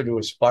 And what's there to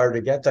aspire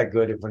to get that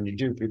good if when you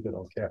do, people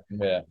don't care?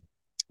 Yeah.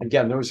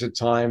 Again, there was a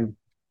time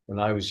when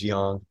I was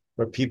young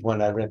where people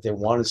went out and they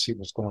wanted to see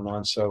what's going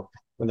on. So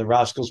when the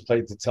Rascals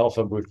played the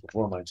telephone booth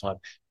before my time,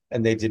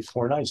 and they did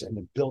 4 nights, and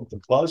it built the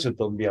buzz, it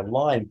built me a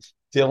line,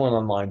 Dylan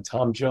online,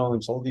 Tom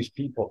Jones, all these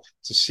people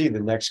to see the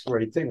next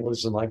great thing. It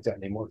wasn't like that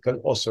anymore because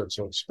also it's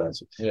so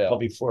expensive. Yeah.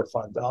 Probably $4 or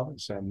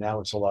 $5, and now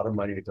it's a lot of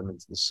money to come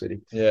into the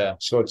city. Yeah.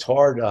 So it's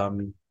hard,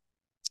 and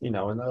then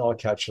I'll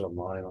catch it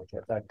online. I'll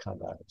get that kind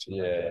of attitude.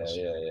 Yeah.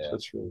 So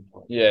it's really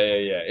fun.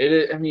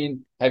 Yeah. I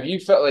mean, have you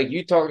felt like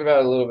you talked about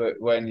it a little bit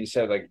when you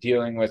said like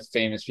dealing with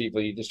famous people,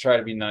 you just try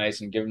to be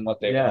nice and give them what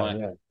they want.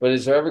 Yeah. But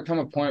has there ever come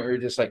a point where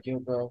you're just like, yo,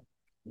 bro,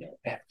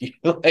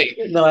 like,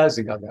 No, it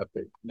hasn't got that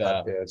big. No.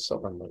 That bad.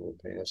 Some little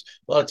penis.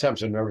 A lot of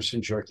times I've never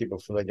seen jerky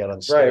before they get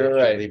on stage.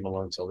 Right. I leave them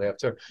alone until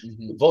after.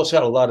 Mhm. We've also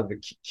had a lot of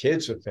the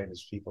kids of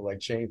famous people like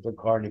James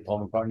McCartney,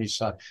 Paul McCartney's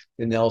son,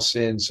 the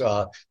Nelsons,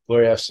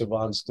 Gloria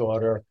Estefan's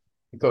daughter.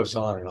 It goes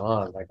on,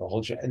 like a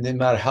whole. And no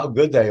matter how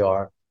good they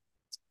are,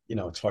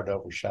 it's hard to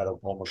overshadow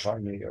Paul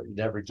McCartney, or you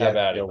never get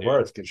your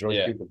worth because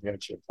you're people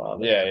get your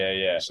father.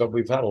 Yeah. So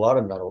we've had a lot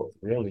of metal,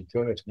 really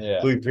good. Yeah.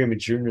 Louis Prima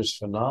Jr. is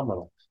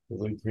phenomenal.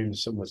 Louis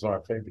Primus was one of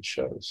our favorite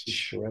shows.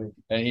 He's great.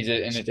 And he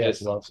did, and it Dad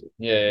just loves it.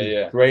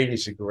 yeah. Great.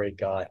 He's a great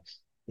guy.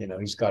 You know,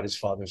 he's got his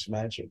father's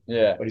magic.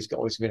 Yeah. But he's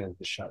always been in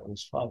the shot with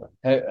his father.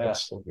 Hey,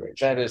 That's still great.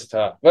 that is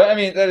tough. But I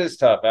mean, that is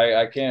tough.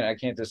 I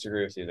can't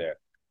disagree with you there.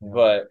 Yeah.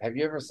 But have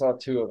you ever thought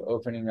too of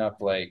opening up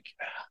like,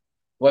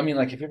 well, I mean,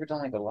 like, have you ever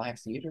done like a live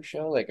theater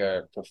show, like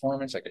a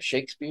performance, like a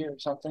Shakespeare or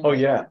something? Oh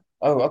yeah.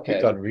 Oh, okay.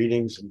 We've done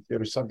readings, and there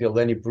was something, a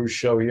Lenny Bruce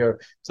show here.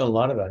 Done a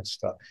lot of that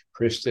stuff.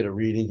 Chris did a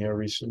reading here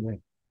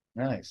recently.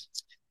 Nice.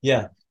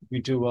 Yeah,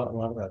 we do a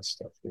lot of that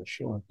stuff. Yeah,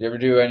 sure. You ever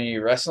do any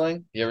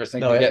wrestling? You ever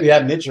think No, we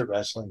had midget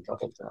wrestling a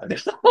couple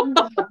times.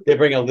 They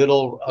bring a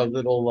little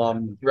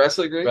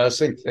wrestling ring?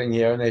 wrestling thing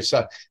here, and they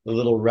saw the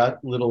little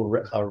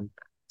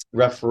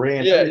referee,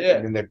 and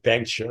everything, and their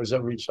bank shows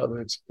over each other.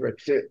 It's great.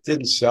 It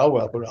didn't sell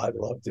well, but I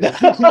loved it.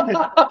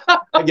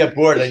 I get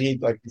bored. I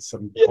need like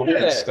some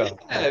stuff.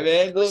 Yeah,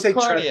 man. Say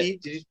trapeze.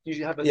 Did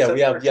you have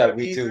a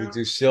We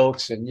do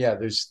silks, and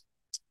there's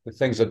the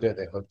things up there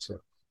they hook to.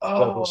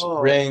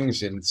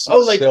 Rings and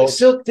like silk.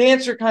 Silk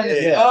dancer kind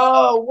of. Yeah.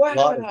 Oh wow. A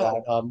lot of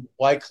that.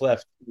 Wyclef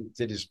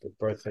did his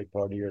birthday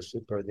party or his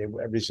birthday.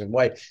 Everybody's in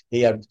white.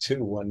 He had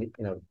one,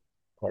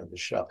 part of the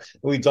show.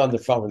 We've done the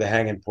fun with the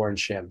hanging, pouring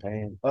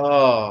champagne.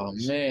 Oh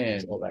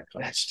man, all that kind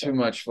of that's stuff. too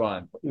much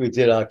fun. We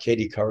did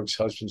Katie Couric's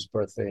husband's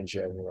birthday in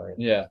January.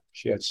 Yeah,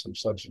 she had some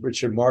subs.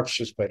 Richard Marx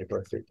just played a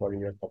birthday party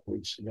here a couple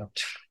weeks ago.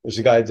 There's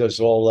a guy that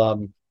does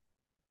all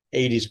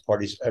 80s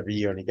parties every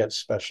year, and he gets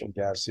special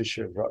guests. This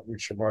year,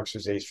 Richard Marx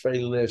was Ace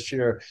Frehley last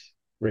year.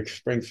 Rick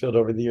Springfield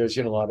over the years.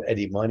 A lot of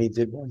Eddie Money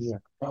did one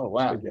year. Oh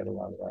wow, we get a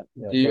lot of that.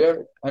 Yeah, do you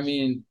ever? I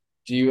mean,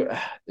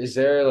 is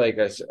there like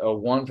a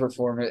one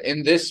performance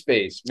in this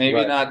space?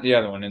 Maybe not the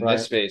other one in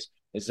this space.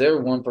 Is there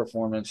one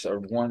performance or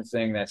one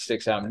thing that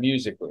sticks out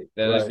musically?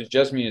 That is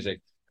just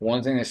music.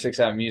 One thing that sticks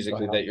out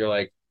musically that you're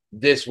like,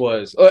 this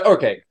was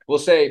okay. We'll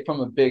say from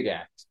a big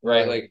act,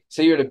 right? Like,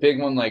 say you're at a big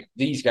one, like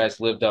these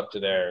guys lived up to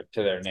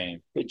their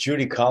name.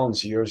 Judy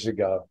Collins years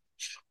ago.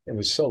 It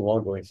was so long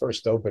ago when we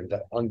first opened.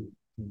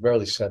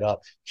 Barely set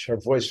up. Her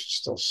voice was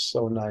still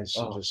so nice.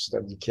 Just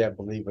you can't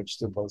believe it. Just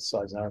do both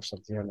sides and have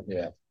something.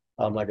 Yeah.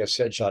 Like I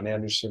said, John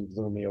Anderson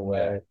blew me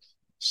away.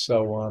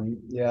 So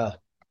Yeah,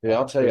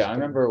 I'll tell you. I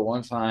remember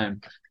one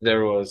time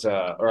there was,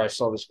 or I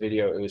saw this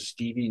video. It was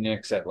Stevie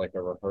Nicks at like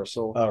a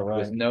rehearsal. Oh, right.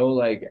 With no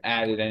like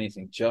added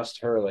anything,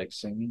 just her like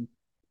singing,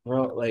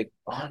 bro. Like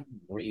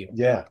unreal.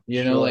 Yeah,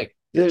 like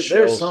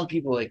there's some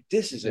people like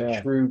this is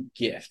a true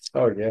gift.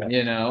 Oh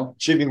yeah.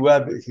 Jimmy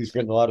Webb, he's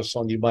written a lot of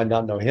songs. You might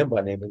not know him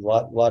by name, but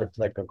a lot of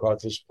like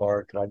MacArthur's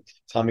Park,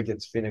 Tommy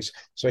Gets Phoenix.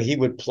 So he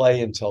would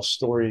play and tell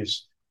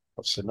stories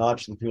of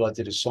Sinatra and people that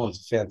did his songs.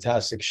 A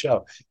fantastic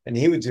show, and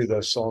he would do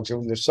those songs. And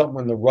when there's something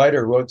when the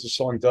writer wrote the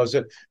song does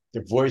it,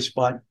 the voice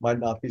might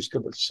not be as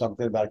good, but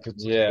something about it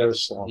because it's their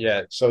song.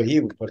 Yeah. So he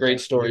would put great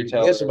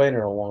storyteller. He hasn't been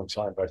here a long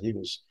time, but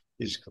he's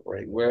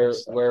great.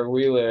 Where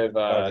we live,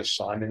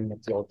 Simon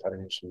with the old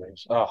cutting is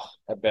amazing. Oh,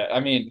 I bet. I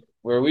mean,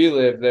 where we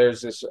live,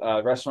 there's this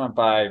restaurant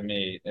by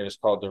me. It was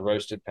called the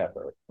Roasted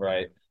Pepper,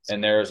 right?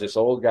 And there was this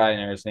old guy in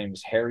there. His name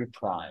was Harry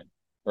Prime,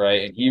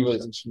 right? And he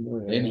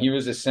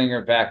was a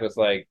singer back with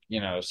like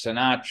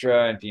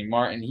Sinatra and Dean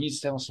Martin. He's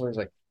telling stories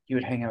like he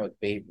would hang out with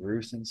Babe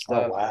Ruth and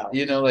stuff. Oh wow!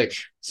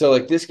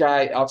 Like this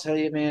guy, I'll tell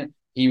you, man.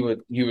 He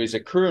was a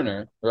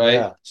crooner, right?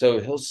 Yeah. So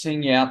he'll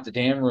sing you out the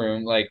damn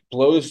room, like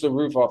blows the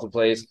roof off the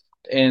place.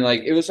 And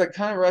like it was like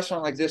kind of a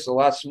restaurant like this, a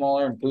lot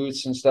smaller and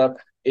booths and stuff.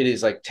 It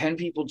is like 10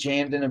 people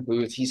jammed in a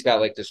booth. He's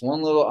got like this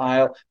one little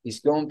aisle.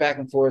 He's going back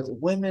and forth.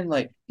 Women,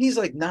 like he's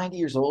like 90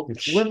 years old.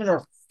 Women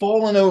are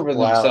falling over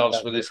themselves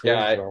for this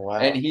guy. Wow.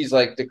 And he's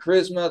like the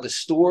charisma, the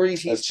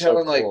stories he's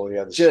telling, so cool.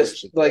 Like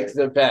just like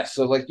the best.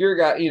 So like your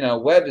guy,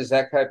 Webb is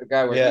that type of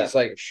guy where he's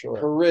like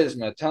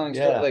charisma, telling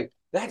stuff like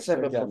that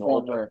type of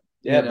performer.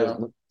 Yeah, but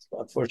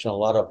unfortunately, a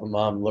lot of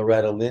them.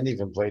 Loretta Lynn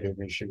even played with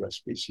me. She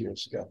recipes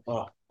years ago.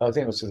 Oh, I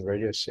think it was to the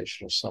radio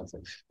station or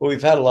something. But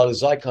we've had a lot of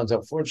those icons.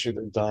 Unfortunately,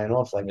 they're dying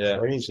off like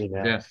crazy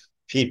now. Yeah.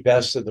 Pete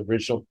Best, the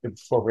original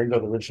before Ringo,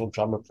 the original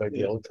drummer, played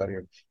the old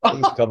cutting.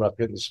 He's coming up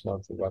here this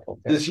month.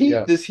 Does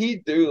he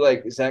do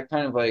like? Is that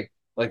kind of like?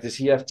 Like, does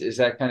he have to? Is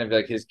that kind of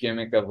like his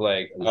gimmick of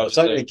like? It's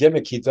not a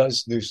gimmick. He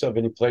does new stuff,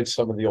 and he played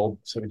some of the old.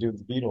 So he did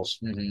the Beatles.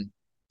 Mm-hmm.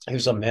 He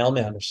was a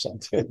mailman or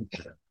something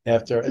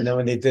and then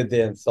when they did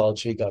the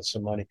anthology, he got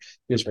some money.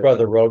 His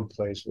brother Rogue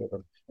plays with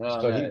him.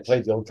 So nice. He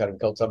played the old kind of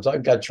couple times.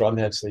 I've got drum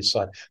heads they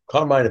signed.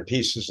 Carmine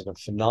Appice is a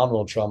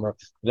phenomenal drummer.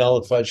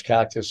 Vanilla Fudge,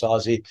 Cactus,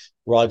 Ozzy,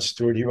 Rod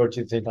Stewart. He wrote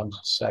You Think I'm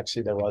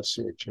Sexy, that Rod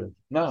Stewart too.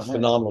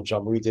 Phenomenal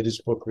drummer. We did his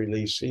book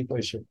release. He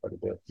plays here quite a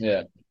bit.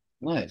 Yeah.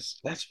 Nice.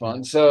 That's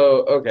fun.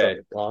 So okay.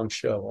 Gong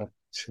Show.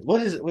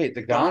 What is it? Wait,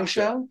 the Gong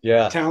Show?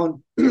 Yeah.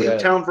 Town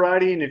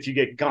variety, and if you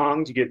get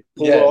gonged, you get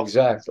pulled off.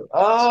 Exactly.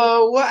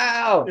 Oh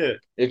wow. Yeah.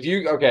 If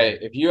you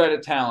had a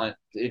talent,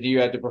 if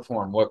you had to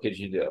perform, what could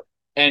you do?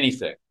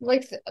 Anything.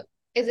 Like,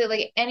 is it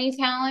like any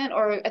talent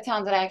or a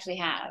talent that I actually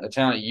have? A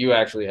talent you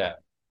actually have.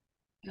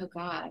 Oh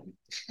God.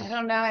 I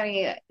don't know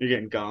any. You're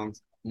getting gonged.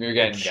 You're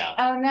getting gonged.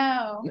 Oh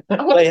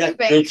no. They have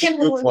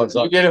group ones.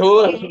 You get a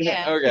hula?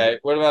 Yeah. Okay.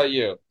 What about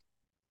you?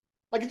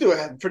 I could do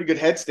a pretty good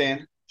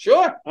headstand.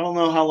 Sure. I don't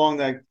know how long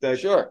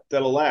Sure.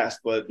 that'll last,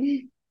 but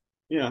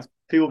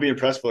people will be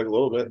impressed for like a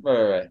little bit.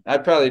 Right.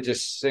 I'd probably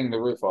just sing the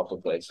roof off the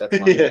place. That's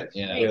fine. Yeah.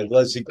 Yeah,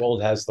 Leslie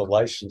Gold has the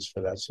license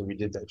for that, so we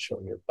did that show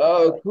here.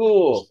 Oh,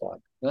 cool. It was fun.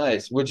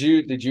 Nice.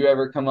 Did you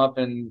ever come up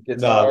and get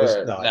No,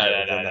 No.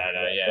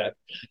 yeah. Yeah.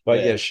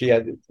 But yeah, she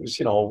had, it was,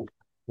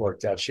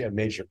 worked out. She had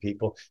major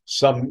people.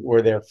 Some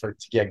were there to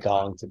get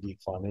going, to be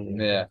funny.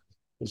 Yeah. It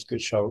was a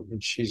good show.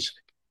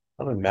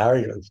 And I'm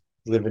married or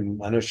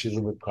I know she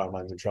lived with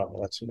Carmine the drummer.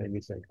 That's what made me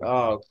think.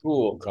 Oh,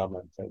 cool.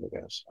 Carmine played the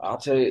bass. I'll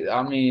tell you,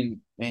 I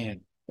mean,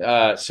 man.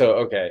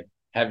 Okay.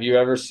 Have you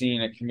ever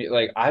seen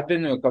like I've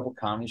been to a couple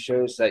comedy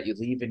shows that you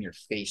leave and your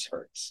face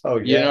hurts. Oh,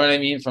 You yeah. know what I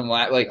mean? From Oh,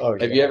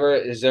 have yeah. you ever,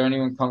 is there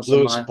anyone comes to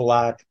Louis mind?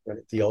 Black,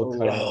 the old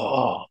kind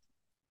Oh,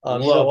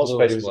 of. love Also Louis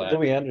played, it was Black.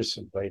 Louis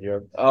Anderson played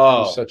here. He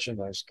Oh, was such a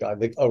nice guy.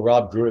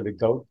 Rob Brewer, the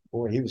goat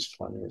boy, he was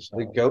funny as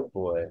the hell. goat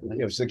boy.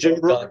 It was the Jim goat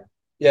Oh, Brooke? guy.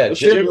 Yeah,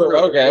 Jim Brooke.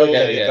 Okay,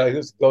 yeah. yeah. He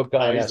was the goat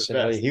guy in He's the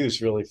SNL. best. He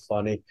was really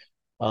funny.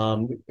 We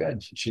had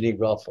Janine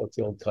Ralph at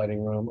the old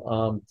cutting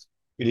room.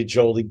 We did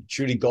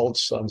Judy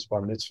Gold's son's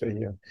bar mitzvah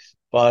here.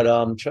 But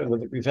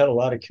we've had a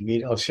lot of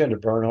comedians. Oh, Sandra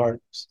Bernhardt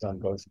has done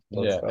both.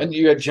 Yeah. And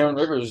you had Joan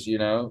Rivers,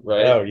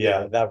 right? Oh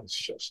yeah, that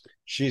was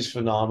she's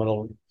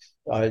phenomenal.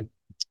 I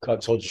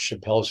told you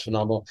Chappelle's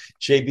phenomenal.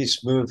 JB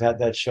Smoove had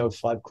that show,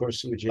 Five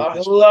Courses with JB. I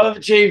love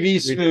JV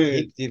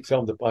Smooth. He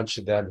filmed a bunch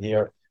of them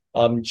here.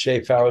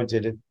 Jay Farrow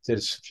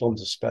filmed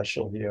a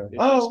special here.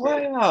 Oh,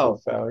 wow.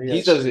 Farrow, He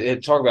yes. does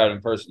it. Talk about it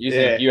in person. You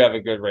Yeah. think you have a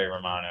good Ray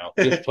Romano.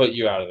 Just put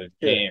you out of the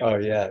game. Oh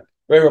yeah,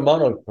 Ray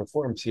Romano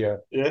performed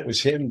here. Yeah. It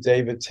was him,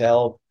 David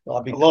Tell,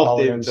 Bobby I love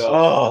David Collins, Tell.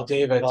 Oh,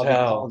 David Bobby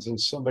Tell. Collins,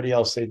 and somebody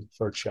else they did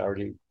for a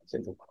charity. I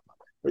think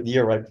the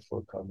year right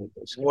before COVID.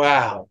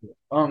 Wow.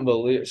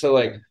 Unbelievable.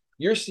 So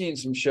you're seeing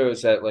some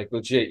shows that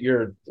legit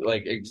you're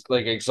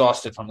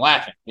exhausted from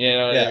laughing. You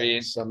know what I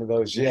mean? Some of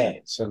those,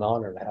 it's an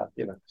honor to have,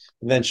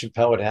 And then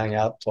Chappelle would hang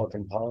out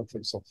talking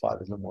politics till 5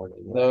 a.m.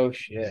 No He's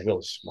shit.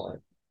 really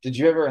smart. Did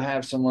you ever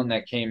have someone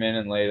that came in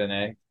and laid an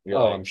egg?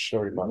 I'm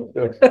sure he might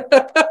do.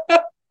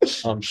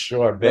 I'm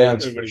sure.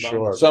 Bands for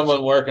sure.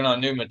 Someone working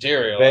on new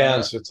material.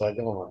 Bands, it's like,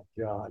 oh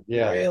my God.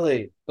 Yeah.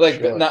 Really?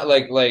 Sure. Not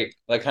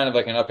kind of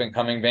like an up and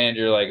coming band.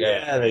 You're like,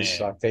 Yeah, oh, they man.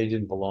 suck. They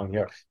didn't belong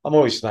here. I'm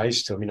always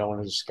nice to them. You don't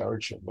want to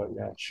discourage them, but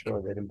yeah,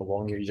 sure, they didn't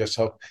belong here. You just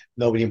hope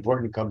nobody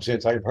important comes in.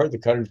 It's like I've heard the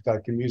country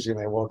got good music and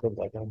they walk up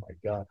like, oh my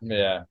God.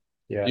 Yeah.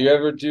 Yeah. Do you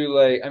ever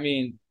do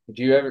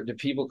do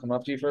people come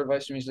up to you for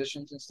advice to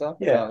musicians and stuff?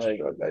 Yeah,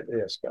 sure.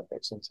 They ask about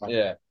that sometimes.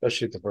 Yeah.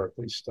 Especially at the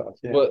Berkeley stuff.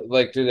 Yeah.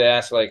 What do they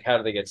ask how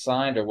do they get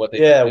signed or what they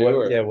Yeah, can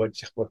do?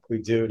 what we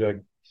do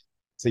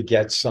to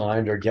get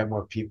signed or get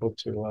more people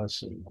to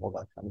us and all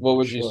that kind of What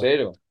would stuff. you Sure. say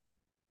to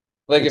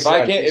them? If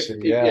I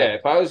can't, Yeah.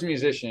 if I was a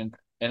musician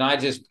and I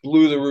just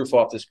blew the roof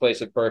off this place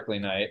at Berkeley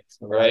night,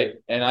 right?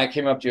 And I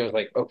came up to you, I was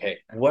like, okay,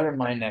 what are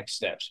my next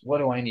steps? What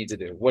do I need to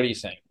do? What are you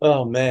saying?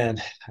 Oh man,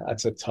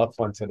 that's a tough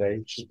one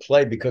today. Just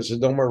play because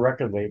there's no more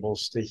record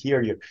labels to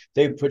hear you.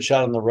 They put you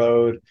out on the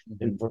road,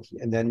 and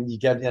then you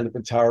end up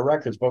with Tower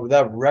Records. But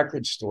without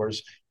record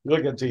stores,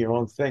 you're going to do your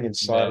own thing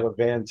inside of a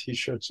band,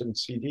 T-shirts and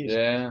CDs.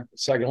 Yeah.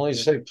 So I can only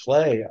say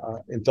play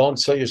and don't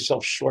sell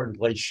yourself short and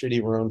play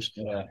shitty rooms.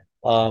 Yeah.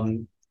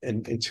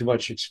 And too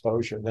much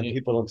exposure. Then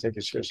people don't take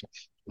it seriously.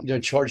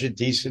 Charge a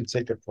decent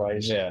ticket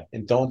price. Yeah.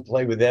 And don't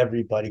play with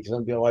everybody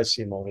because I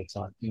see them all the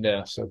time.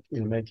 Yeah. So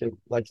make it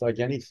like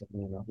anything.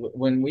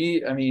 When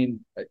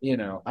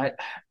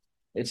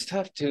it's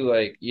tough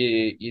to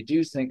you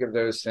do think of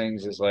those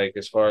things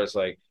as far as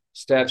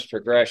steps,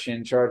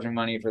 progression, charging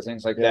money for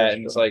things like that,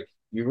 and sure. it's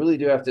you really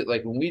do have to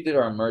when we did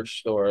our merch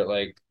store,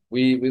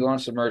 we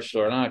launched a merch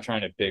store. I'm not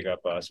trying to big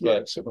up us,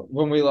 but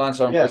when we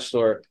launched our merch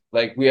store,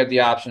 we had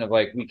the option of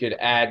we could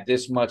add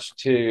this much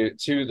to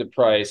the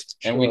price,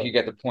 and we could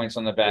get the points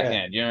on the back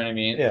end. You know what I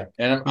mean? Yeah.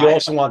 And you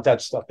also want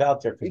that stuff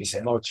out there because it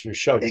promotes your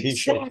show.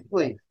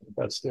 Exactly.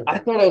 That's different. I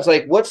thought I was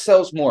what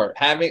sells more?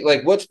 Having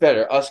what's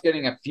better? Us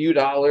getting a few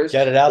dollars,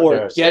 get it out or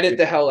there, get it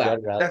the hell out.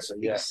 That's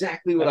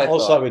exactly what I thought.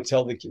 Also, I would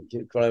tell the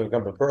kid when I would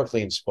come to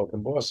Berkeley and spoke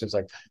in Boston, it's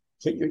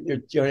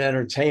you're an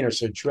entertainer,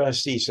 so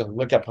dress decent.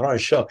 Put on a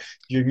show.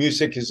 Your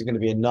music isn't going to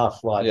be enough.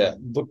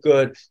 Look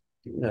good.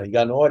 You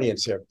got an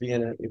audience there.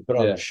 Put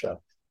on a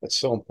show. That's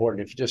so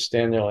important. If you just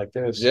stand there like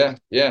this, give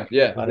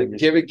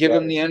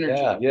them the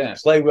energy. Yeah,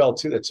 play well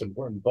too. That's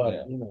important.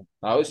 But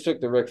I always took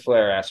the Ric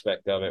Flair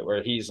aspect of it,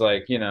 where he's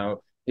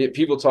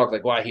people talk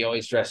why he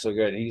always dressed so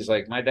good. And he's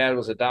my dad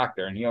was a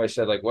doctor, and he always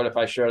said what if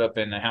I showed up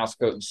in a house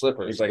coat and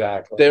slippers?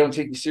 Exactly. They don't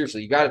take you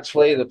seriously. You got to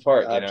play the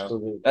part.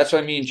 Absolutely. That's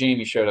why me and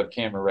Jamie showed up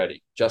camera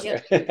ready. Just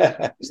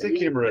Stay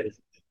camera ready.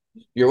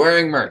 You're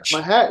wearing merch.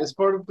 My hat is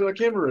part of the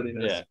camera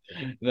readiness.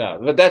 Yeah, no,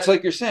 but that's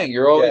you're saying.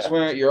 You're always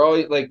wearing. You're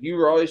always you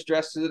were always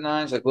dressed to the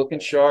nines, looking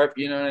sharp.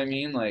 You know what I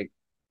mean?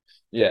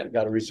 Yeah, you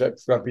got to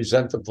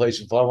represent the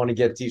place. If I want to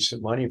get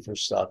decent money for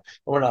stuff,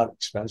 we're not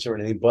expensive or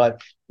anything, but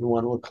you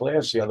want to look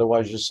classy.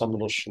 Otherwise, you're some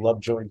little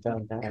schlub joint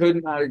downtown.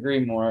 Could not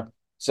agree more.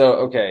 So,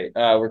 okay,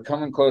 we're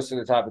coming close to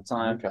the top of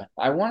time. Okay.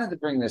 I wanted to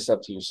bring this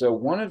up to you. So,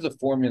 one of the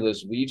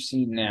formulas we've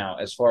seen now,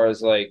 as far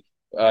as like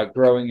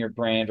growing your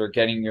brand or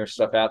getting your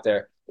stuff out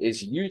there,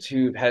 is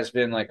YouTube has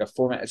been like a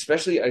format,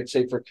 especially I'd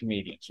say for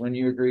comedians. Wouldn't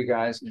you agree,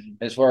 guys?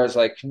 Mm-hmm. As far as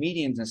like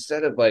comedians,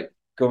 instead of like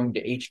going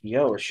to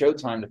HBO or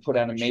Showtime to put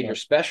out a major Sure.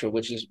 special,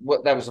 which is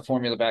what that was the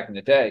formula back in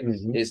the day,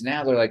 Mhm. is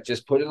now they're like,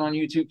 just put it on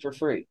YouTube for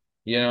free.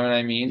 You know what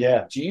I mean?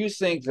 Yeah. Do you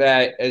think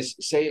that, as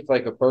say if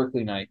like a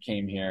Berkeley night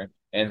came here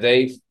and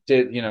they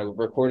did,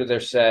 recorded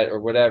their set or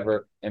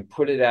whatever and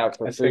put it out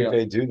for I free? think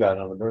they do that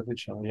on the Berkeley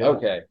channel. Yeah.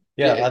 Okay.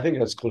 Yeah, Yeah. I think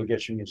that's cool to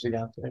get your music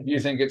out there. You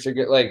think it's a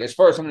good, like, as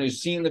far as someone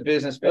who's seen the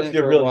business, been If in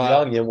you're for a really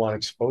while? young, you want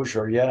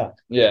exposure. Yeah.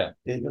 Yeah.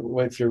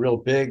 If you're real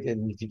big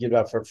and if you give it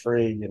out for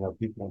free,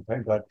 people won't pay.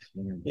 But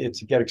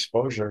to get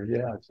exposure,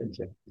 yeah, I think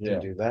you Yeah.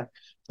 can do that.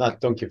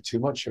 Don't give too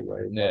much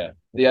away. Yeah.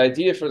 The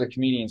idea for the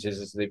comedians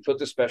is they put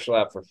the special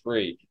out for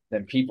free,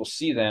 then people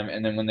see them,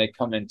 and then when they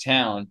come in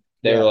town,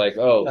 they're Yeah, like,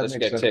 oh, that let's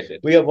makes get sense.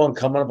 tickets. We have one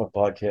coming up, a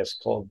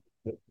podcast called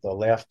The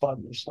Laugh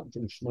Button or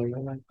something. Familiar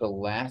with that? The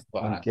Laugh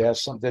Bot. Yeah,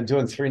 something. They're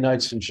doing 3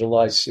 nights in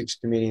July, 6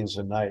 comedians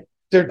a night.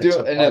 They're It's a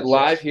doing and it podcast.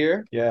 live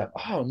here. Yeah.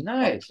 Oh,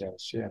 nice.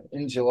 Podcast, yeah.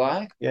 In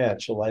July. Yeah,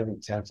 July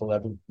 10th,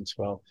 11th, and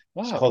 12th.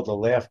 It's Wow. called The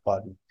Laugh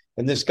Button.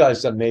 And this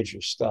guy's done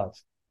major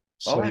stuff.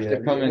 So I'll have to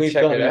come and we've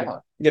check done it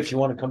out. If you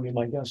want to come be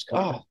my guest,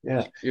 come. Oh,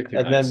 Yeah. you're too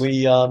And nice.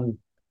 then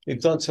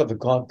we've done stuff at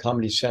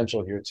Comedy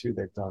Central here too.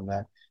 They've done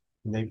that.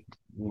 And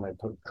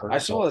put I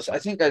saw this. I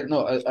think I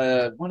know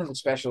one of the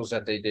specials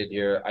that they did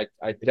here. I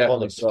Called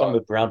definitely it saw.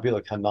 with Brown Beal,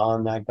 like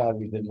Hanan, that guy.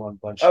 We did one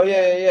bunch. Oh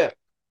yeah.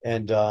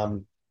 And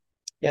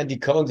Andy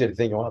Cohen did a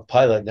thing on a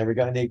pilot, and every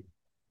guy made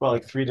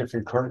like 3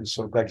 different curtains,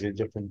 so like a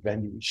different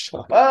venue.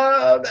 So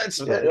Oh, that's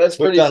we've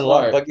pretty done a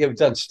lot, smart. but we've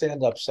done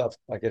stand-up stuff,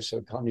 like I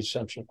said, Comedy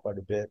Central quite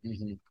a bit,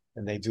 Mhm.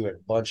 and they do a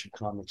bunch of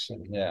comics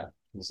and Yeah.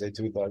 they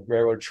do the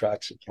railroad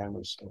tracks and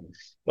cameras.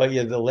 But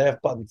yeah, the Laugh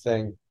Button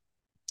thing,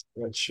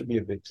 it should be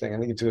a big thing. I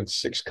think it's doing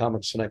 6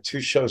 comics tonight,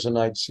 2 shows a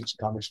night, 6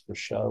 comics per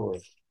show, or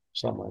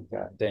something like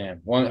that.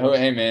 Damn.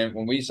 Hey man,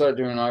 when we start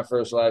doing our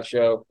first live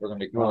show, we're gonna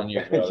be calling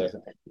you, brother.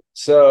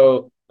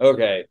 So,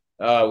 okay.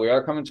 We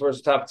are coming towards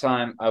the top of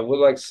time. I would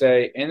like to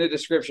say in the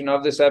description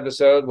of this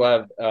episode, we'll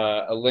have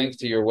a link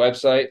to your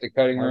website, The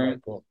Cutting All right,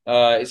 Room. cool.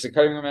 It's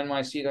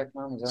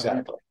thecuttingroomnyc.com. Is that right?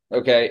 Exactly.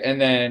 Okay. And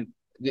then,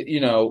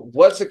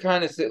 what's the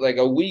kind of like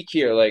a week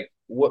here? Like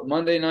what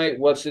Monday night?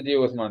 What's the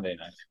deal with Monday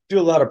night? Do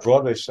a lot of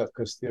Broadway stuff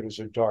because theaters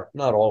are dark.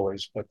 Not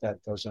always, but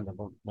that does end up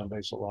on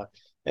Mondays a lot.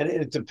 And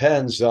it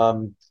depends.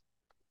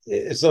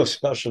 It's no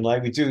special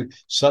night. We do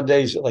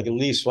Sundays like at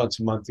least once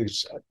a month.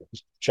 There's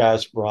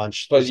jazz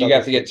brunch. But There's you other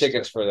got to get things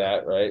tickets for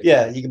that, right?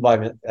 Yeah, you can buy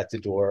them at the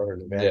door or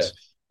in advance.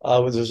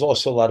 There's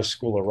also a lot of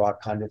School of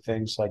Rock kind of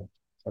things. Like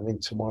I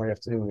think tomorrow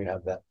afternoon we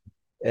have that.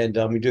 And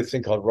we do a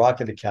thing called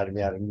Rocket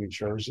Academy out of New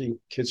Jersey.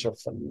 Kids are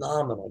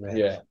phenomenal, man.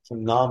 Yeah.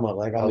 Phenomenal.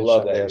 Like I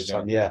love that. last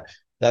time. Yeah.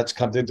 That's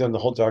come. They're doing the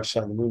whole Dark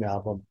Side of the Moon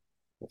album.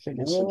 I think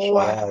it's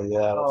Wow.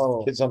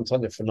 yeah. Kids, I'm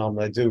telling you,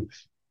 phenomenal.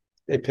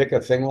 They pick a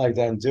thing like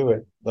that and do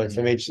it. Like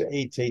from age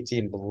 8 to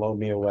 18, blow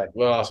me away.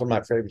 Well, It's one of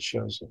my favorite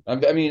shows. I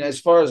mean,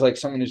 as far as like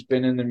someone who's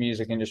been in the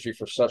music industry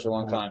for such a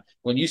long time,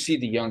 when you see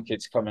the young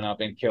kids coming up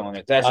and killing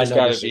it, that's just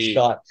got to be.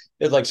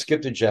 It like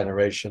skipped a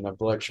generation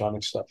of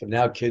electronic stuff, and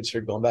now kids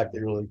are going back.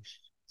 They're really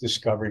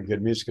discovering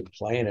good music and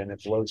playing it, and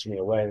it blows me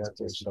away that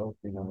there's hope.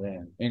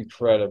 Man,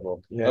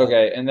 incredible. Yeah.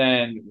 Okay, and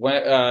then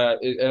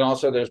and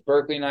also there's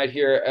Berkeley night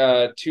here.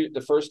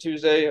 The first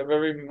Tuesday of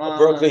every month.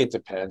 Berkeley, it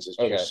depends. It's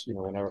Okay. just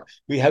whenever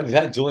we've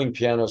had dueling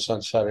pianos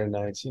on Saturday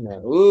nights.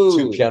 Ooh.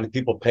 2 piano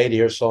people pay to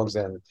hear songs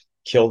and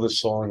kill the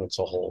song. It's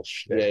a whole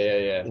shit.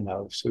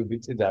 Yeah. So we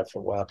did that for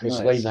a while because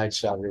Nice. late night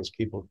Saturdays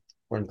people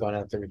weren't going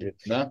out there. We did.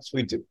 No? So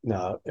we do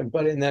no, and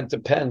that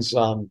depends.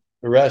 The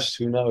rest,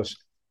 who knows?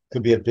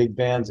 Could be a big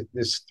band.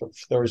 This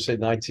Thursday,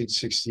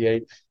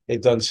 1968.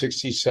 They've done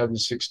 67,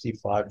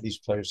 65. These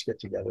players get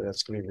together.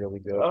 That's going to be really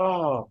good.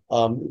 Oh.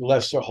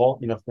 Lester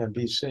Holt, from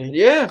NBC.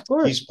 Yeah, of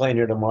course. He's playing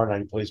here tomorrow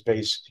night. He plays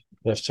bass.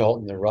 Lester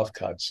Holt in the Rough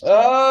Cuts.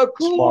 Oh,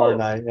 cool. Tomorrow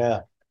night, yeah.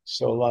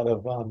 So a lot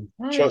of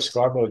Nice. Joe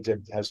Scarborough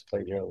has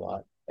played here a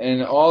lot.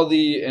 And all of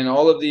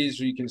these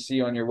you can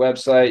see on your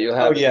website. You'll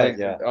have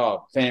yeah.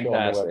 Oh,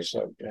 fantastic.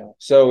 Website, yeah.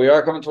 So we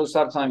are coming towards the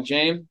top of time.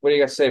 James, what do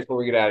you got to say before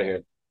we get out of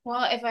here?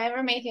 Well, if I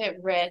ever make it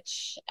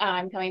rich,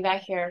 I'm coming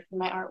back here for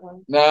my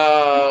artwork. No,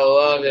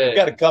 love it. You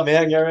got to come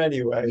hang here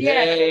anyway.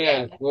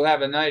 Yeah. We'll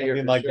have a night here.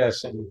 Be for my sure.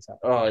 guest anytime.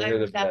 Oh, I you're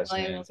the best,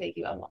 definitely man. will take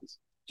you up once.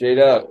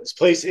 J-Dub. This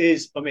place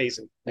is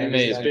amazing. And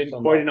It's Amazing.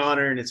 been quite an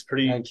honor, and it's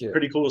Thank you.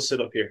 pretty cool to sit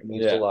up here. It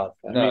means Yeah. a lot.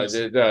 No, it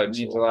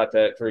means a lot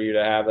for you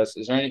to have us.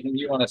 Is there anything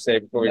you want to say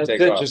before we That's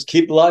take it. off? Just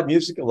keep live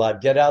music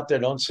alive. Get out there.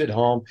 Don't sit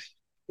home.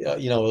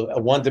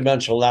 A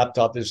one-dimensional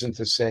laptop isn't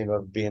the same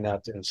of being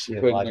out there and seeing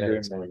Couldn't live agree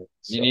entertainment. more.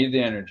 So You need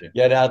the energy.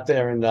 get out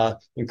there and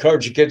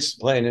encourage your kids to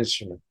play an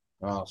instrument.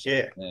 Oh,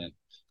 Yeah. man.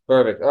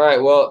 Perfect. All right.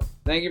 Well,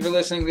 thank you for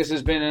listening. This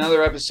has been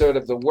another episode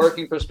of the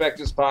Working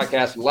Perspectives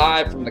Podcast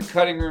live from the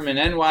Cutting Room in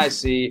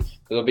NYC.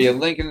 There'll be a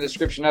link in the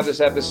description of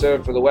this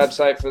episode for the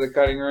website for the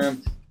Cutting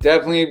Room.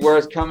 definitely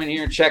worth coming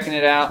here and checking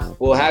it out.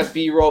 We'll have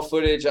B-roll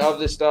footage of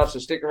this stuff, so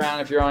stick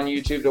around if you're on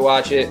YouTube to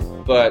watch it.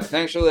 But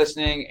thanks for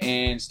listening,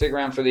 and stick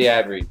around for the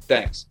ad read.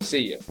 Thanks. See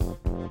you.